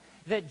again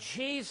that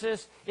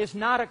Jesus is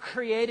not a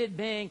created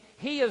being.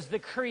 He is the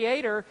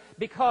Creator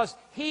because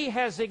He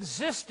has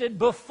existed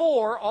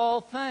before all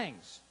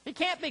things. He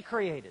can't be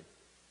created.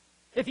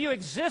 If you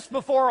exist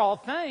before all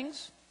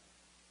things,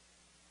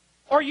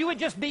 or you would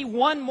just be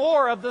one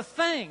more of the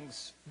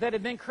things that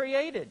have been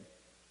created.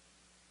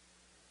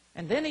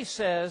 And then he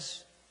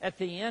says at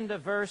the end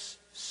of verse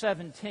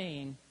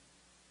 17,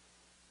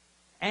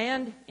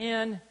 and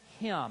in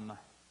Him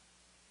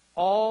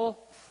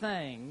all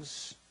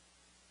things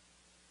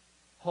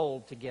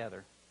hold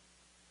together.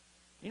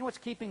 You know what's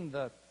keeping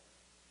the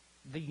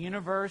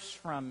universe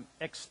from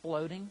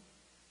exploding?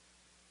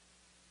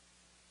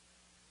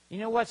 You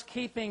know what's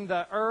keeping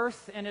the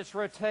earth in its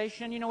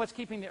rotation? You know what's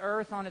keeping the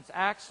earth on its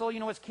axle? You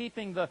know what's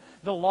keeping the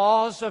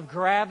laws of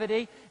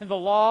gravity and the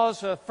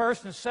laws of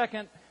first and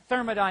second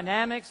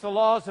thermodynamics, the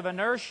laws of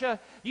inertia?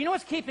 Do you know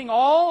what's keeping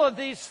all of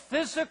these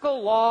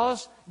physical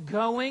laws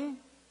going?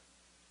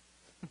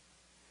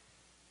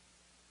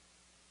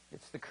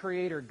 It's the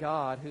Creator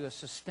God who is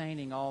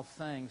sustaining all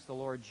things, the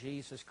Lord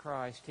Jesus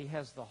Christ. He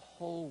has the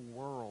whole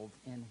world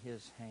in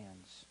His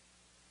hands.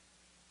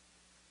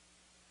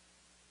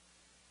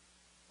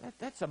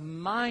 That's a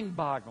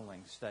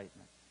mind-boggling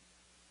statement.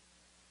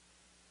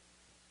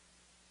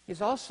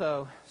 He's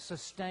also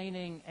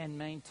sustaining and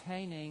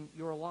maintaining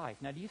your life.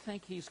 Now, do you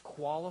think He's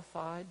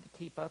qualified to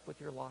keep up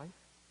with your life?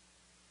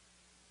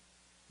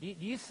 Do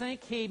you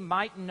think He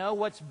might know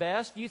what's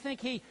best? Do you think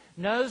He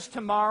knows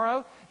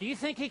tomorrow? Do you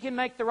think He can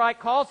make the right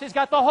calls? He's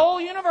got the whole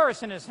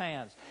universe in His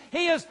hands.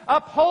 He is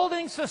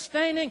upholding,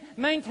 sustaining,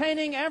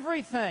 maintaining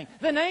everything.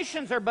 The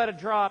nations are but a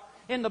drop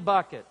in the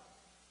bucket.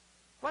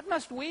 What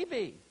must we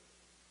be?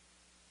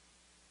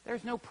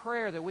 There's no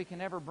prayer that we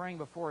can ever bring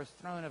before His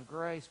throne of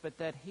grace, but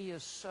that He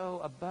is so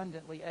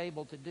abundantly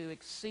able to do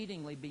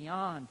exceedingly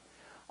beyond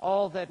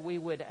all that we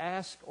would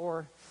ask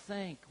or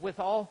think. With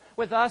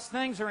us,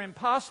 things are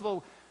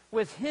impossible.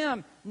 With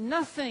Him,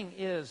 nothing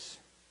is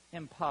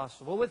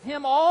impossible. With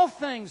Him, all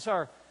things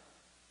are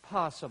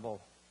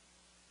possible.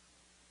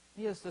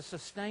 He is the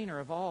sustainer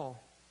of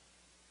all.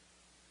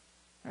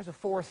 There's a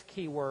fourth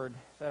key word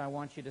that I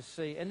want you to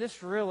see, and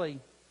this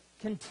really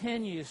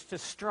continues to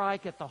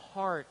strike at the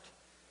heart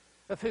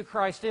of who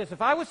Christ is.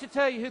 If I was to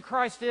tell you who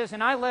Christ is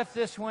and I left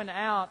this one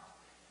out,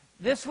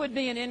 this would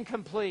be an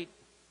incomplete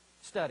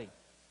study.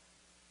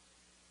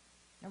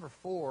 Number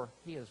 4,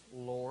 He is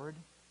Lord.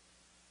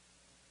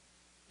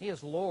 He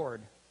is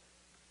Lord.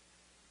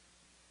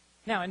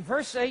 Now, in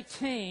verse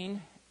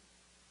 18,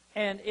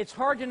 and it's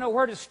hard to know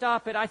where to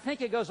stop it, I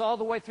think it goes all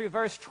the way through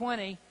verse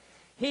 20,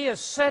 He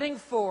is setting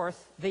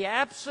forth the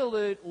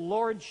absolute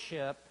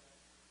lordship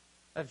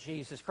of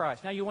Jesus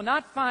Christ. Now, you will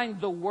not find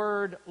the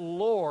word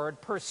Lord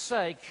per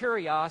se,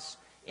 kurios,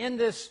 in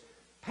this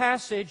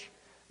passage,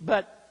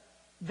 but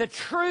the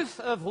truth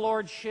of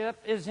lordship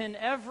is in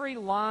every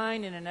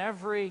line and in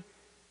every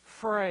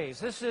phrase.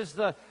 This is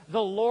the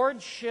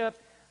lordship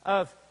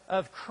of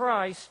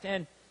Christ,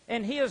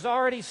 and He has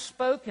already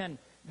spoken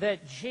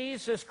that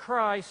Jesus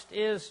Christ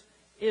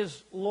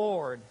is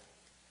Lord.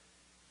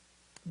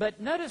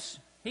 But notice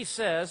he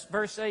says,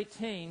 verse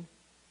 18,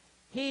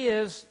 He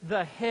is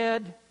the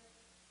head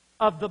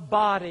of the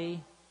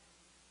body,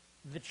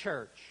 the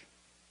church.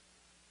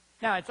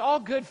 Now, it's all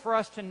good for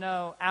us to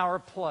know our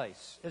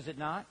place, is it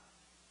not?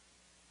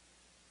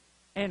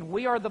 And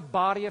we are the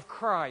body of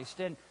Christ.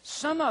 And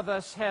some of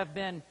us have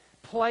been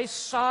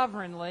placed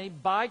sovereignly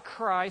by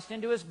Christ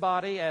into His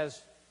body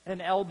as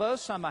an elbow,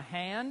 some a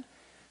hand,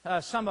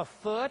 some a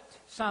foot,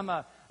 some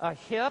a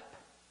hip.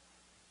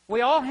 We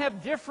all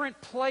have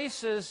different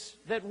places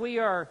that we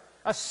are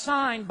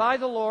assigned by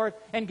the Lord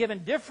and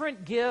given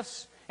different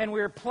gifts, and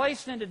we are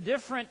placed into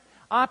different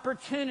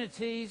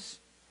opportunities.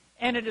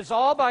 And it is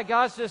all by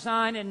God's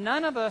design, and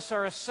none of us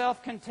are a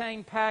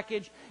self-contained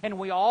package, and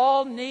we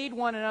all need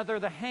one another.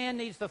 The hand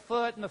needs the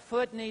foot, and the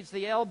foot needs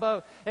the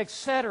elbow,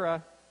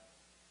 etc.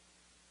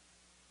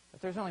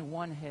 But there's only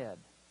one head.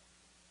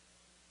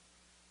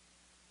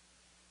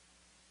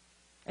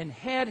 And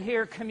head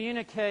here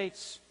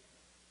communicates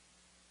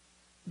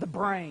the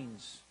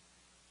brains,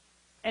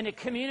 and it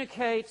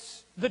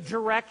communicates the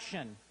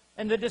direction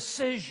and the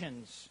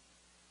decisions,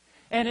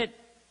 and it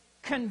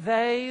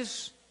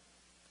conveys,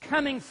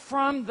 coming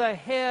from the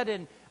head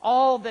and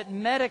all that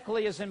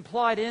medically is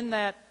implied in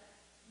that,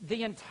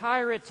 the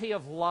entirety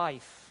of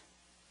life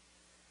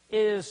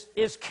is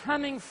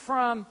coming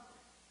from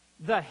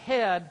the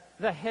head,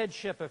 the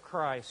headship of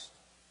Christ.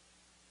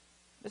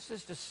 This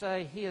is to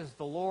say, He is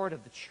the Lord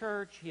of the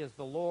church. He is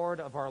the Lord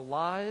of our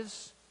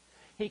lives.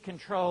 He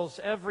controls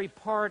every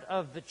part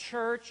of the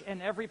church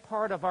and every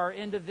part of our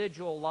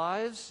individual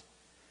lives.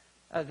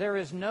 There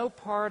is no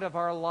part of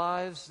our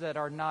lives that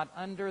are not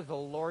under the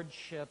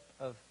lordship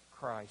of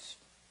Christ.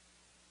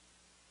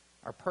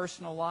 Our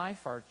personal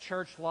life, our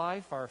church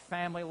life, our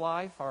family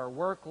life, our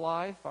work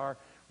life, our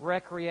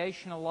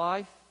recreational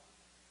life.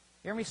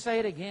 Hear me say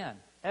it again.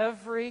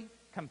 Every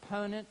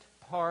component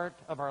part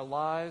of our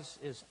lives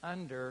is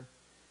under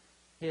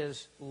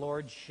His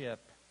lordship.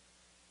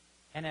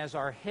 And as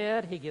our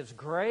head, He gives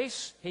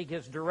grace, He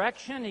gives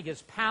direction, He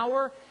gives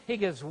power, He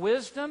gives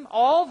wisdom.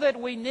 All that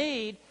we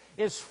need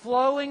is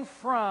flowing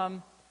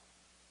from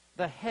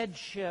the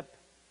headship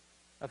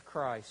of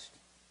Christ.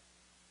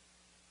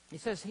 He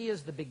says He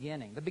is the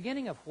beginning. The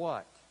beginning of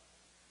what?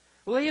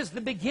 Well, He is the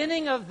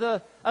beginning of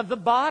the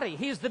body.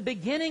 He is the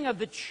beginning of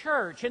the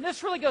church. And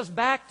this really goes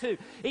back to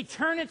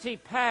eternity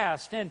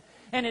past. And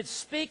it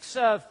speaks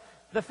of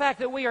the fact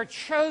that we are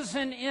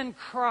chosen in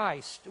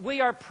Christ.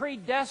 We are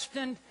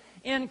predestined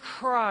in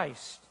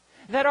Christ.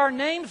 That our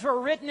names were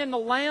written in the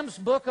Lamb's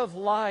book of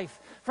life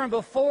from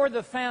before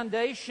the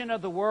foundation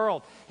of the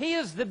world. He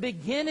is the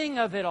beginning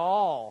of it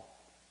all.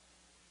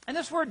 And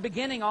this word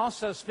beginning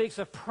also speaks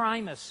of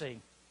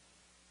primacy.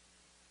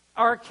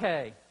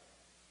 Arche.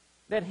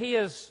 That He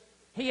has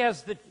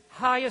the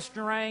highest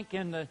rank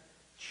and the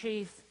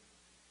chief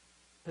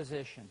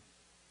position.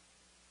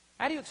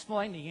 How do you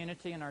explain the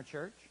unity in our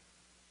church?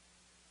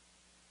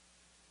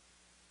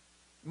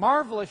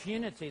 Marvelous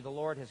unity the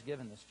Lord has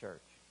given this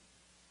church.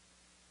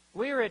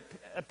 We are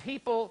a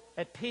people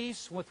at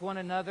peace with one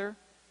another,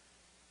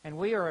 and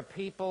we are a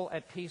people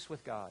at peace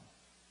with God.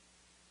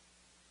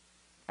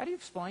 How do you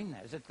explain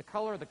that? Is it the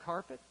color of the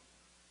carpet?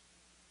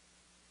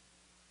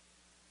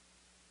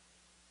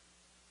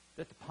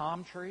 Is it the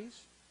palm trees?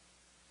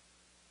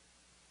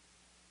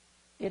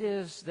 It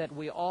is that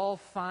we all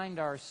find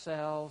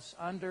ourselves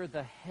under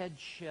the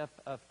headship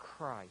of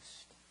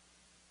Christ.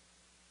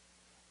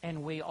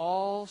 And we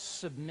all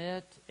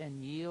submit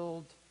and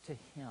yield to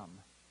Him.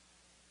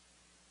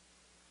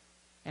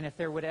 And if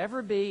there would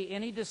ever be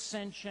any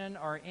dissension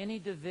or any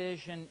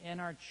division in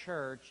our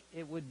church,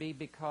 it would be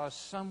because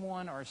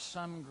someone or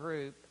some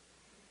group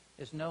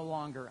is no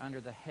longer under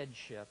the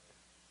headship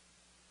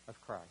of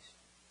Christ.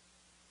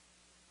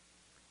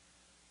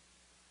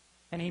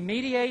 And He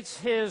mediates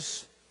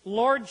His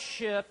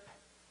lordship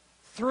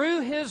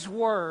through His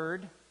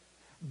Word,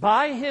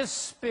 by His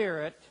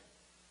Spirit,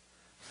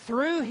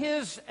 through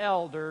His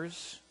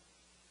elders,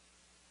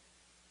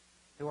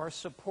 who are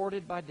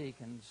supported by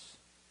deacons,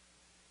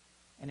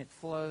 and it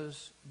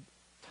flows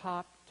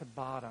top to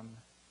bottom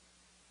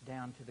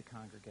down to the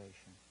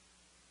congregation.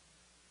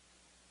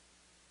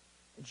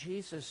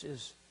 Jesus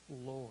is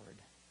Lord.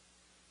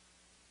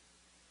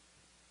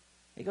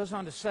 He goes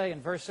on to say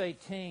in verse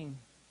 18,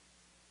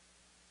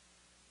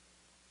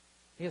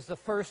 He is the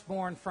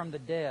firstborn from the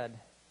dead.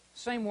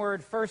 Same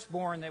word,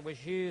 firstborn, that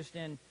was used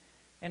in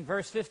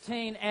verse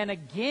 15. And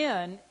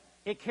again,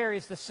 it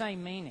carries the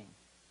same meaning.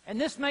 And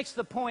this makes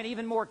the point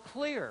even more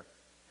clear.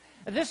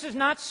 This is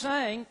not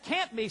saying,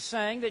 can't be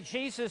saying, that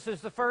Jesus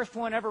is the first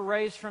one ever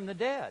raised from the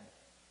dead.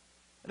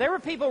 There were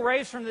people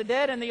raised from the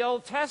dead in the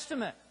Old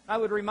Testament, I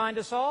would remind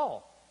us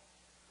all.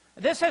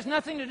 This has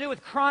nothing to do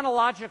with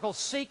chronological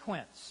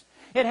sequence.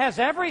 It has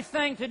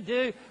everything to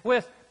do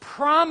with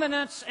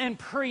prominence and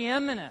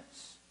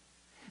preeminence.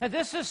 And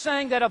this is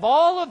saying that of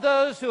all of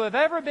those who have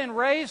ever been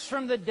raised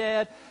from the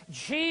dead,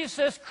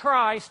 Jesus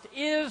Christ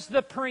is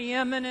the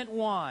preeminent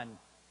one.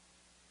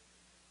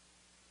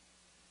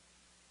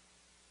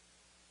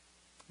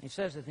 He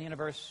says at the end of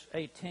verse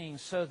 18,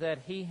 so that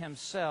He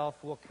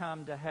Himself will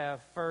come to have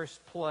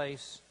first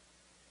place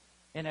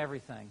in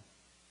everything.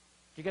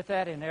 Did you get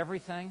that? In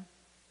everything?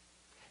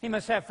 He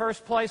must have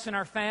first place in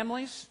our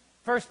families,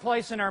 first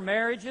place in our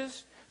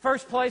marriages,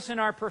 first place in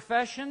our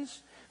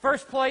professions,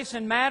 first place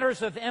in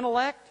matters of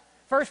intellect,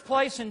 first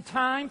place in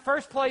time,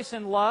 first place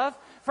in love,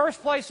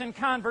 first place in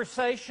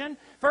conversation,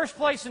 first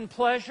place in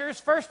pleasures,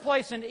 first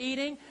place in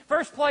eating,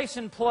 first place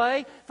in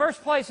play,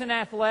 first place in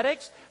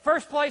athletics,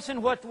 first place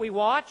in what we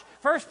watch,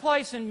 first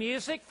place in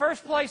music,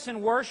 first place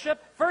in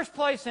worship, first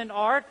place in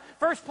art,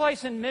 first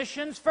place in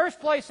missions, first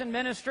place in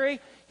ministry.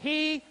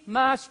 He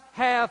must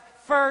have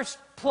first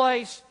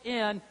place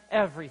in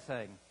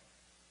everything.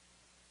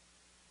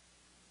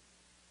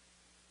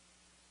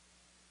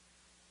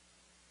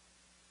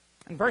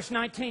 In verse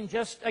 19,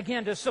 just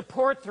again to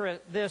support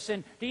this,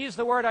 and to use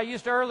the word I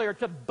used earlier,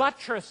 to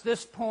buttress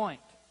this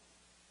point.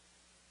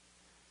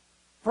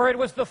 For it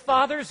was the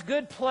Father's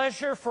good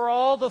pleasure for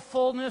all the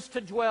fullness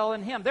to dwell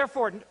in Him.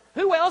 Therefore,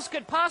 who else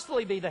could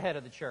possibly be the head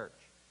of the church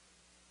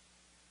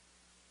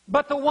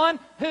but the one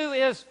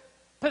who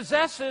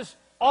possesses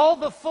all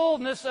the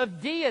fullness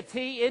of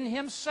deity in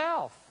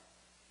Himself?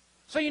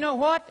 So you know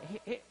what?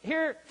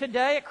 Here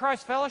today at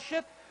Christ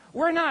Fellowship,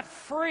 we're not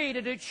free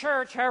to do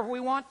church however we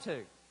want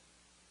to.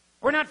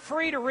 We're not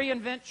free to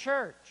reinvent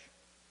church.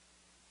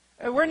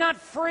 We're not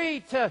free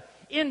to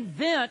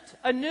invent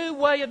a new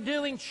way of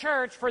doing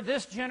church for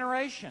this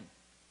generation.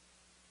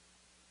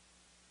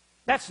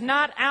 That's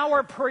not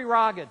our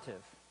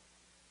prerogative.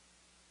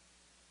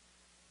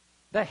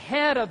 The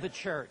head of the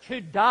church, who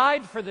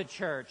died for the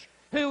church,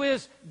 who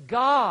is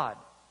God,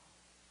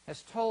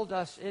 has told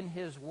us in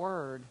His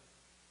Word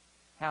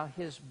how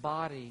His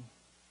body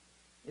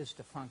is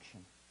to function.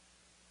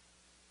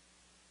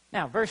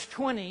 Now, verse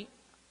 20,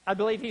 I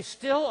believe he's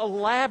still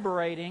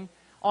elaborating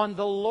on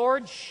the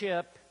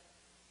lordship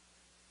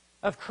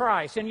of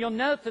Christ. And you'll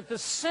note that the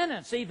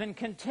sentence even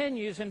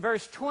continues in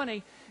verse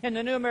 20 in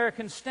the New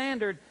American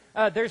Standard.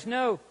 There's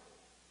no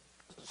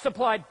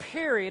supplied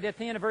period at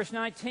the end of verse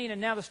 19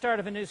 and now the start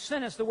of a new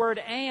sentence. The word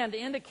 "and"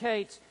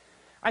 indicates,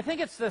 I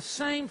think it's the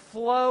same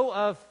flow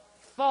of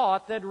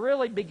thought that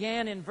really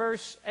began in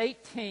verse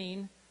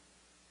 18.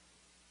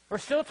 We're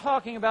still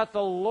talking about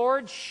the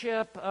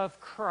lordship of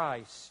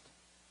Christ.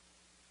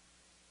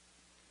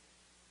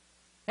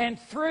 And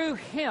through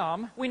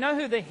Him, we know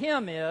who the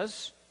Him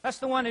is. That's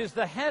the one who's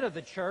the head of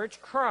the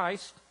church,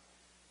 Christ.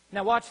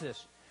 Now watch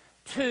this.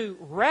 To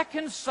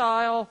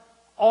reconcile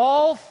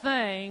all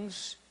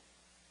things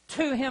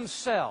to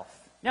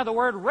Himself. Now the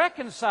word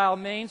reconcile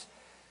means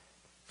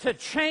to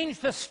change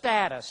the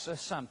status of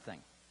something.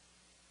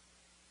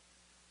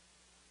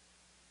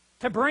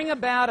 To bring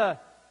about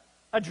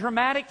a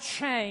dramatic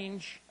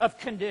change of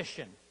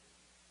condition.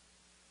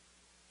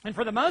 And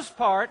for the most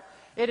part,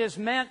 it is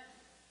meant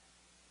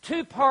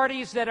two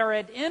parties that are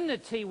at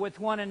enmity with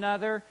one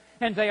another,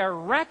 and they are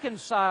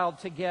reconciled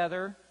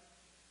together.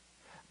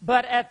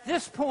 But at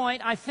this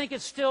point, I think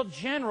it's still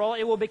general.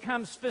 It will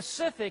become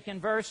specific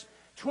in verse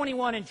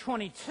 21 and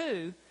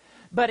 22.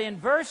 But in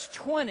verse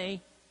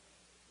 20,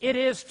 it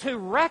is to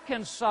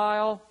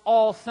reconcile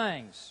all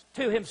things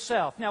to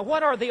Himself. Now,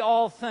 what are the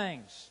all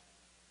things?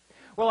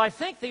 Well, I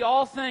think the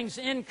all things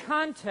in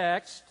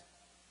context,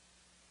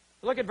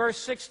 look at verse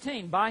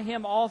 16. By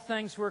Him all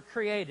things were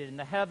created in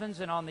the heavens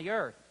and on the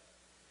earth.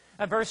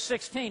 Verse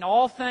 16,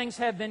 all things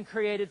have been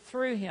created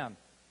through Him.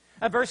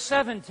 Verse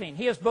 17,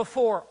 He is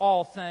before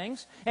all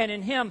things, and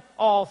in Him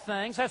all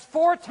things. That's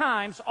 4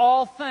 times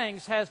all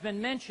things has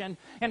been mentioned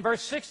in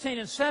verse 16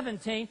 and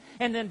 17.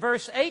 And then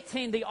verse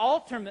 18, the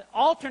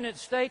alternate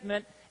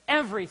statement,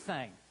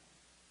 everything.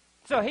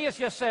 So He has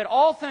just said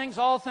all things,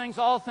 all things,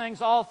 all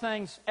things, all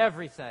things,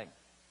 everything.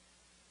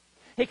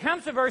 He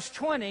comes to verse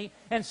 20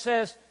 and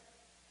says,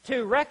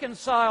 to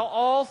reconcile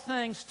all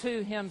things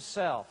to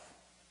Himself.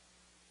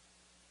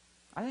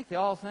 I think the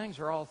all things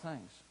are all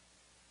things.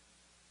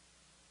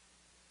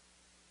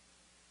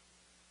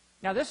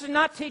 Now, this is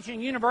not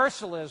teaching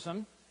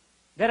universalism,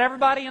 that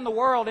everybody in the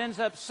world ends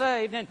up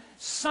saved. And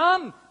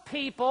some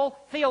people,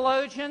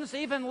 theologians,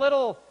 even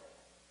little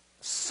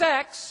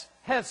sects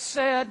have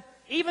said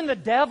even the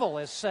devil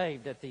is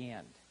saved at the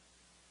end.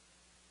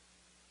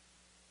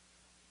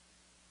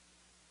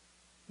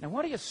 Now,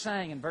 what He is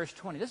saying in verse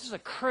 20, this is a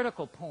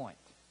critical point.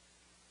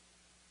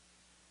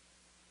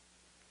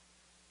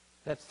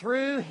 That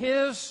through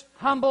His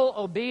humble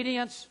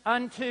obedience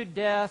unto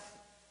death,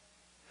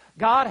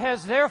 God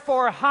has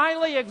therefore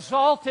highly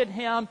exalted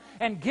Him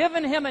and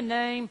given Him a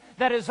name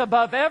that is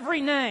above every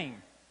name.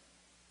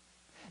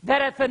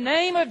 That at the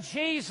name of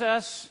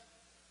Jesus,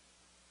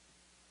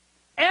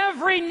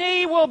 every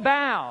knee will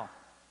bow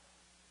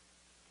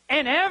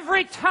and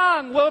every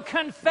tongue will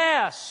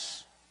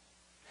confess,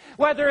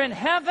 whether in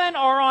heaven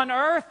or on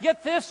earth,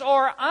 get this,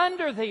 or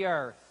under the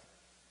earth,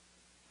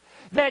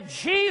 that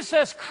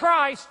Jesus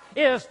Christ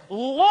is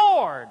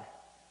Lord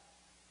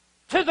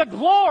to the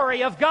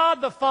glory of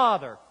God the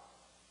Father.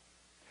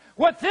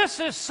 What this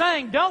is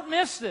saying, don't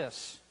miss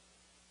this.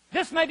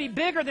 This may be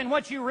bigger than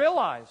what you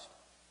realized.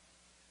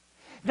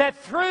 that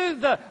through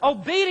the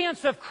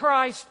obedience of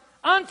Christ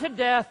unto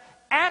death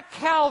at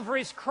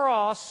Calvary's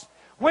cross,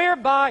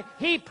 whereby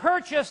He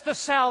purchased the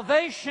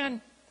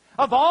salvation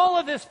of all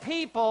of His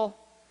people,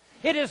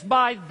 it is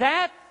by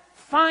that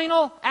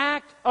final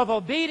act of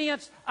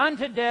obedience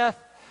unto death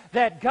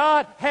that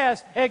God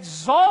has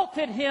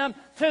exalted Him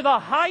to the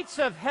heights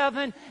of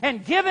heaven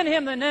and given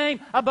Him the name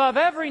above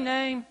every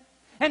name,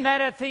 and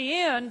that at the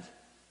end,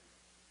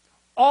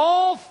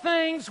 all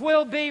things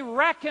will be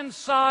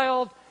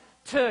reconciled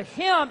to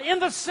Him in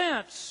the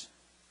sense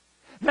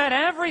that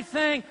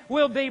everything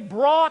will be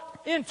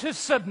brought into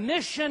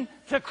submission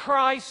to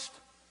Christ,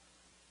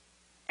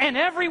 and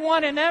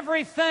everyone and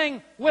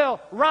everything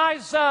will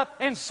rise up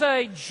and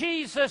say,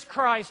 Jesus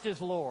Christ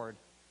is Lord.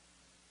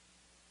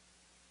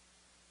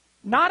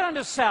 Not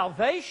unto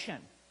salvation,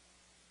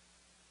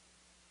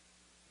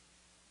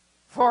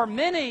 for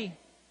many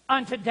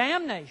unto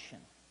damnation,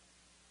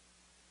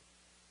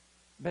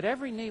 but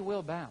every knee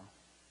will bow.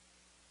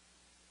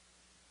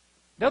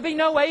 There'll be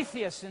no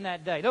atheists in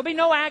that day. There'll be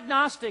no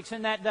agnostics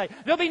in that day.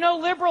 There'll be no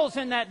liberals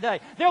in that day.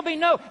 There'll be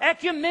no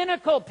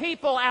ecumenical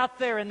people out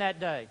there in that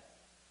day.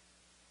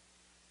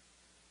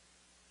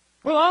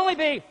 Will only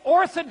be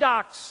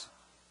orthodox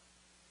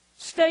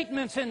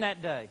statements in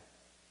that day.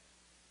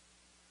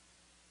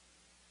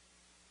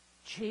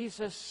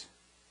 Jesus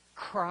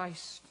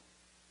Christ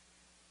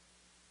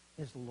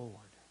is Lord.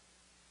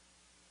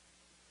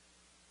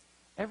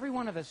 Every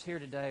one of us here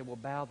today will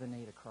bow the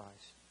knee to Christ.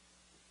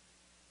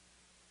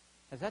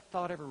 Has that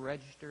thought ever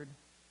registered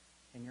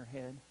in your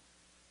head?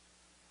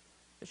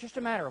 It's just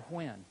a matter of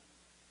when.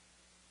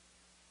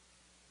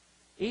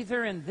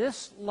 Either in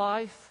this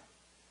life,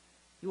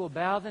 you will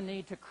bow the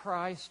knee to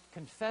Christ,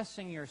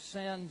 confessing your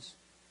sins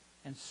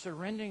and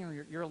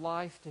surrendering your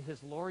life to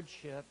His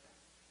Lordship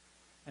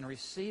and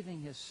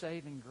receiving His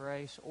saving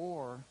grace,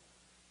 or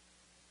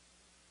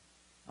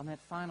on that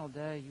final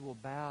day, you will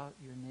bow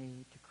your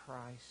knee to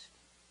Christ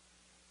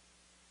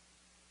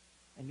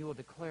and you will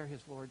declare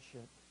His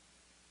Lordship,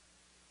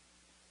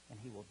 and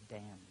He will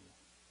damn you.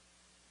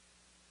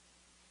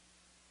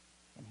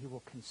 And He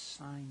will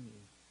consign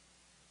you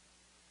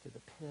to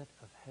the pit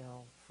of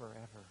hell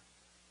forever.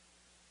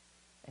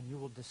 And you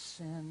will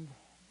descend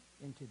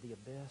into the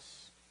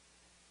abyss,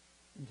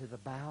 into the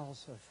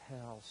bowels of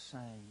hell,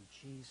 saying,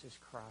 Jesus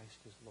Christ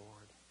is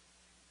Lord.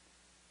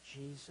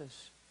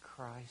 Jesus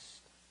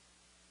Christ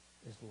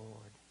is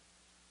Lord.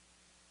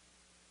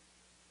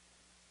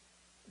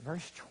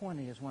 Verse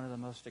 20 is one of the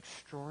most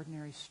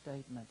extraordinary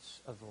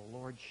statements of the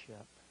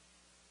Lordship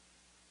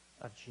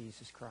of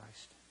Jesus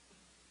Christ.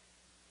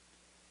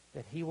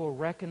 That He will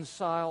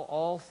reconcile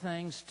all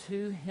things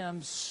to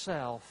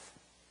Himself,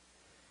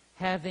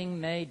 having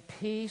made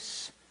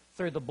peace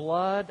through the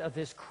blood of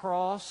His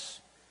cross.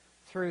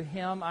 Through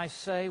Him, I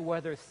say,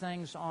 whether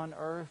things on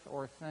earth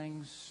or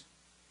things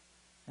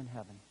in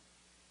heaven.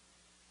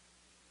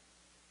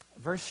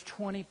 Verse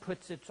 20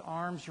 puts its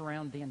arms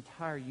around the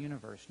entire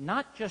universe,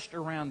 not just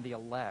around the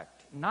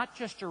elect, not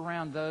just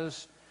around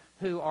those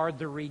who are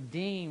the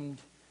redeemed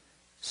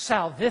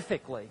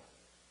salvifically.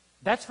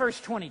 That's verse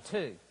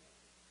 22.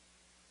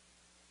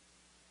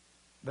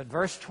 But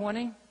verse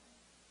 20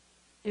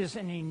 is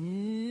an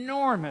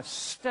enormous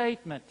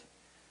statement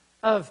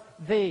of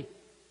the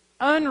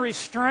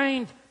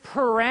unrestrained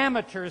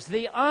parameters,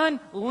 the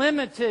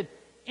unlimited,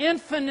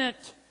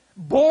 infinite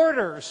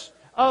borders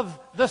of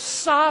the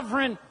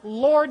sovereign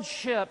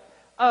lordship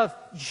of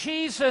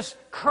Jesus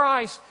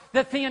Christ,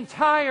 that the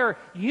entire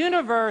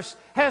universe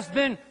has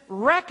been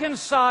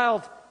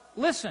reconciled,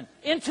 listen,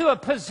 into a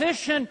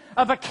position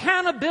of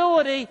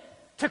accountability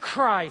to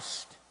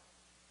Christ,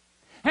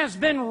 has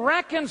been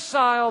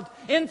reconciled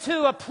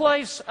into a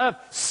place of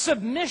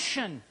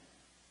submission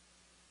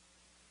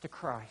to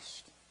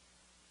Christ.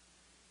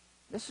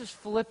 This is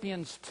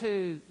Philippians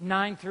 2,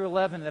 9 through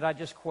 11 that I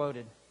just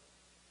quoted.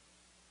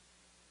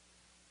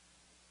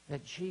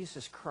 That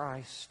Jesus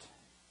Christ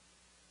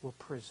will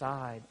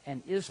preside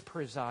and is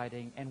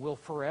presiding and will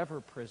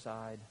forever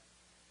preside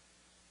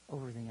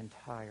over the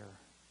entire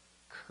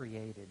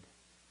created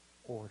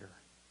order.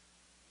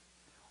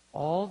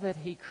 All that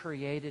He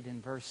created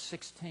in verse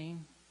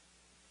 16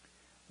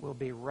 will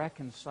be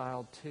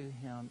reconciled to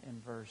Him in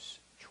verse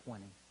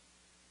 20.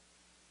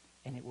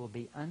 And it will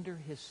be under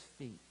His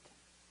feet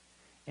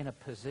in a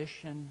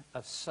position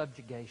of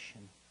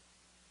subjugation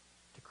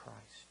to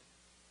Christ.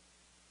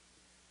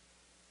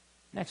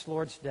 Next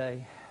Lord's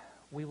Day,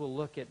 we will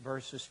look at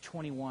verses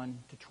 21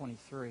 to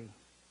 23.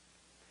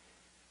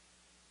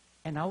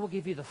 And I will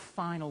give you the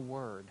final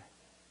word.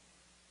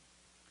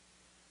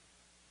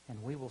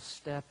 And we will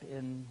step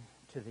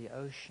into the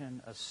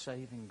ocean of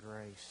saving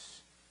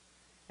grace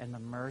and the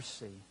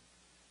mercy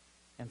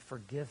and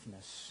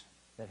forgiveness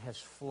that has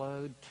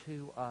flowed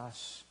to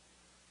us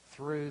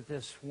through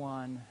this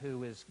one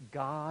who is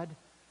God,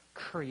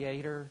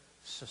 Creator,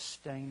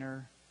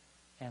 Sustainer,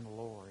 and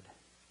Lord.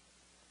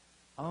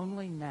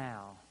 Only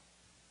now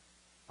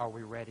are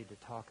we ready to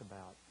talk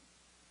about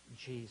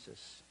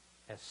Jesus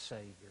as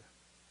Savior.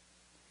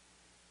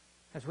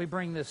 As we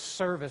bring this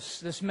service,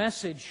 this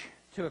message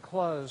to a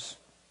close,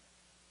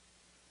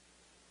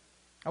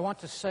 I want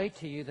to say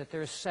to you that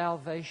there is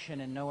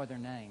salvation in no other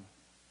name.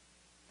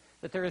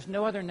 That there is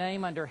no other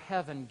name under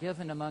heaven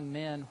given among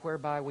men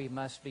whereby we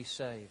must be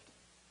saved.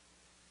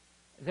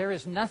 There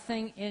is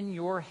nothing in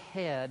your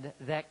head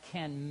that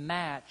can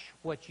match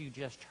what you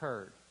just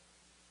heard.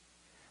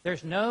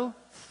 There's no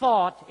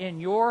thought in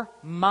your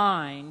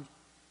mind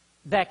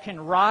that can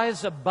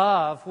rise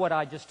above what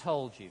I just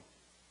told you.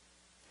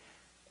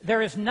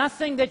 There is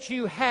nothing that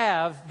you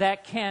have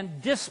that can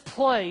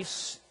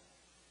displace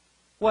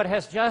what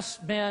has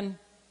just been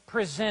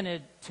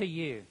presented to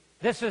you.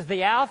 This is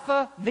the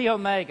Alpha, the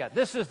Omega.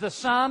 This is the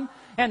sum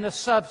and the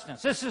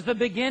substance. This is the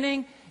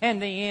beginning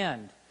and the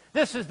end.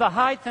 This is the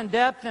height and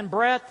depth and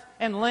breadth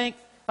and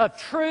length of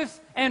truth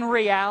and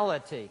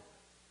reality.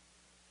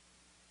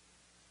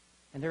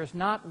 And there is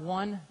not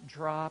one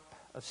drop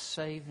of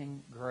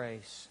saving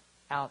grace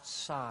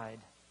outside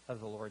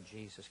of the Lord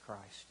Jesus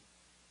Christ.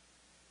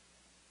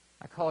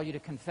 I call you to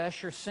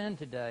confess your sin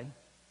today.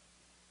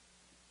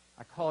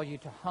 I call you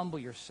to humble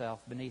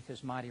yourself beneath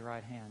His mighty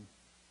right hand.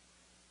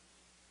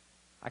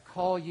 I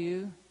call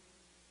you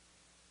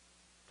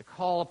to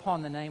call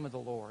upon the name of the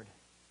Lord.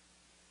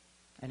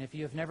 And if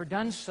you have never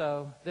done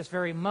so, this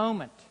very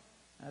moment,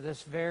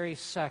 this very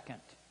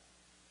second,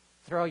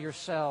 throw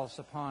yourselves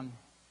upon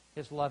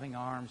His loving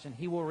arms, and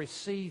He will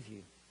receive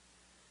you.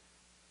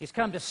 He's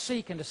come to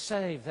seek and to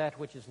save that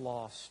which is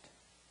lost.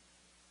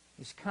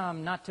 He's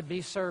come not to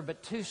be served,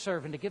 but to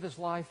serve, and to give His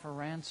life a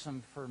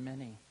ransom for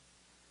many.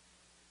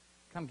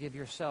 Come give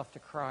yourself to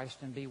Christ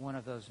and be one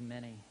of those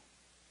many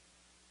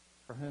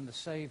for whom the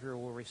Savior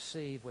will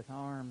receive with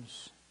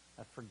arms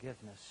of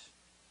forgiveness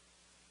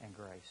and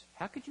grace.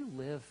 How could you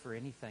live for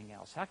anything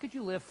else? How could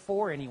you live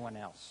for anyone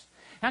else?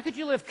 How could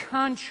you live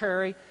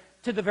contrary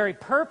to the very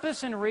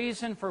purpose and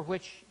reason for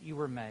which you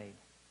were made?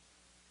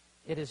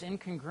 It is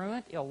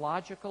incongruent,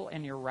 illogical,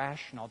 and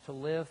irrational to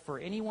live for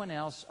anyone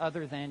else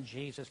other than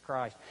Jesus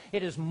Christ.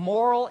 It is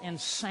moral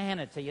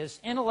insanity. It is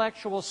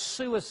intellectual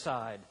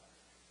suicide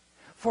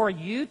for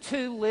you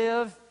to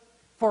live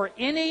for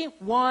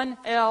anyone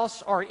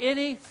else or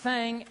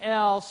anything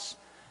else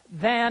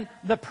than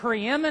the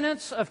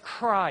preeminence of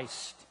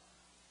Christ,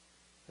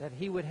 that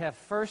He would have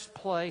first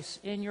place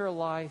in your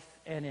life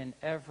and in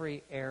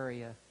every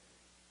area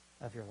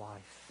of your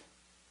life.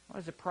 What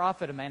does it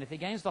profit a man if he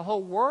gains the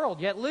whole world,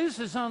 yet lose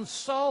his own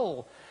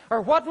soul?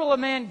 Or what will a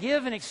man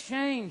give in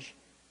exchange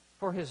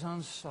for his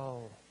own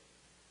soul?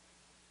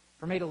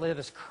 For me to live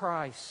as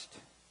Christ,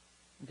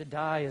 and to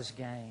die as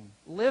gain.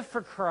 Live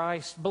for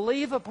Christ.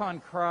 Believe upon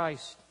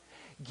Christ.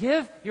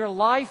 Give your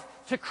life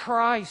to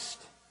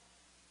Christ.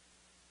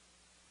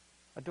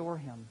 Adore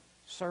Him.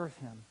 Serve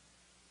Him.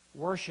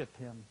 Worship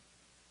Him.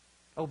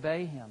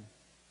 Obey Him.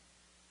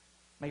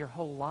 May your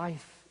whole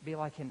life be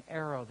like an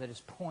arrow that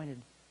is pointed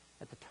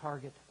at the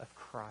target of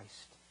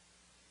Christ.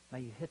 May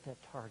you hit that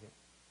target.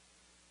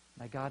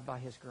 May God, by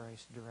His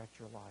grace, direct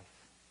your life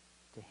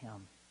to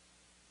Him.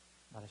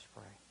 Let us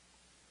pray.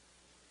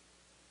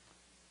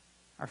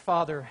 Our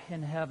Father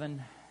in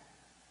heaven,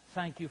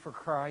 thank You for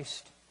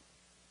Christ.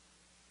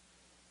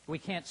 We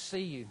can't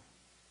see You.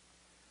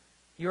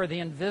 You are the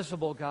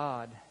invisible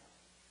God.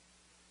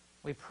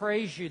 We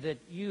praise You that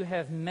You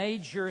have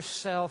made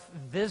Yourself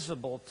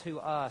visible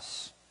to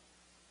us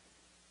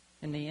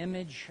in the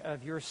image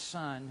of Your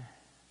Son,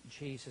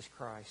 Jesus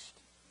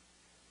Christ.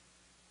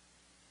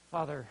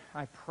 Father,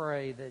 I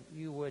pray that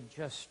You would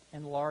just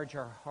enlarge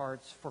our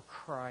hearts for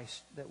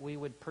Christ, that we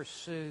would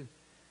pursue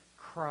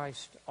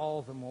Christ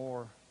all the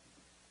more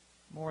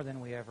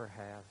than we ever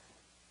have.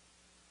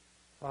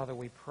 Father,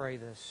 we pray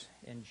this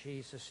in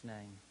Jesus'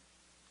 name.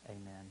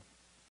 Amen.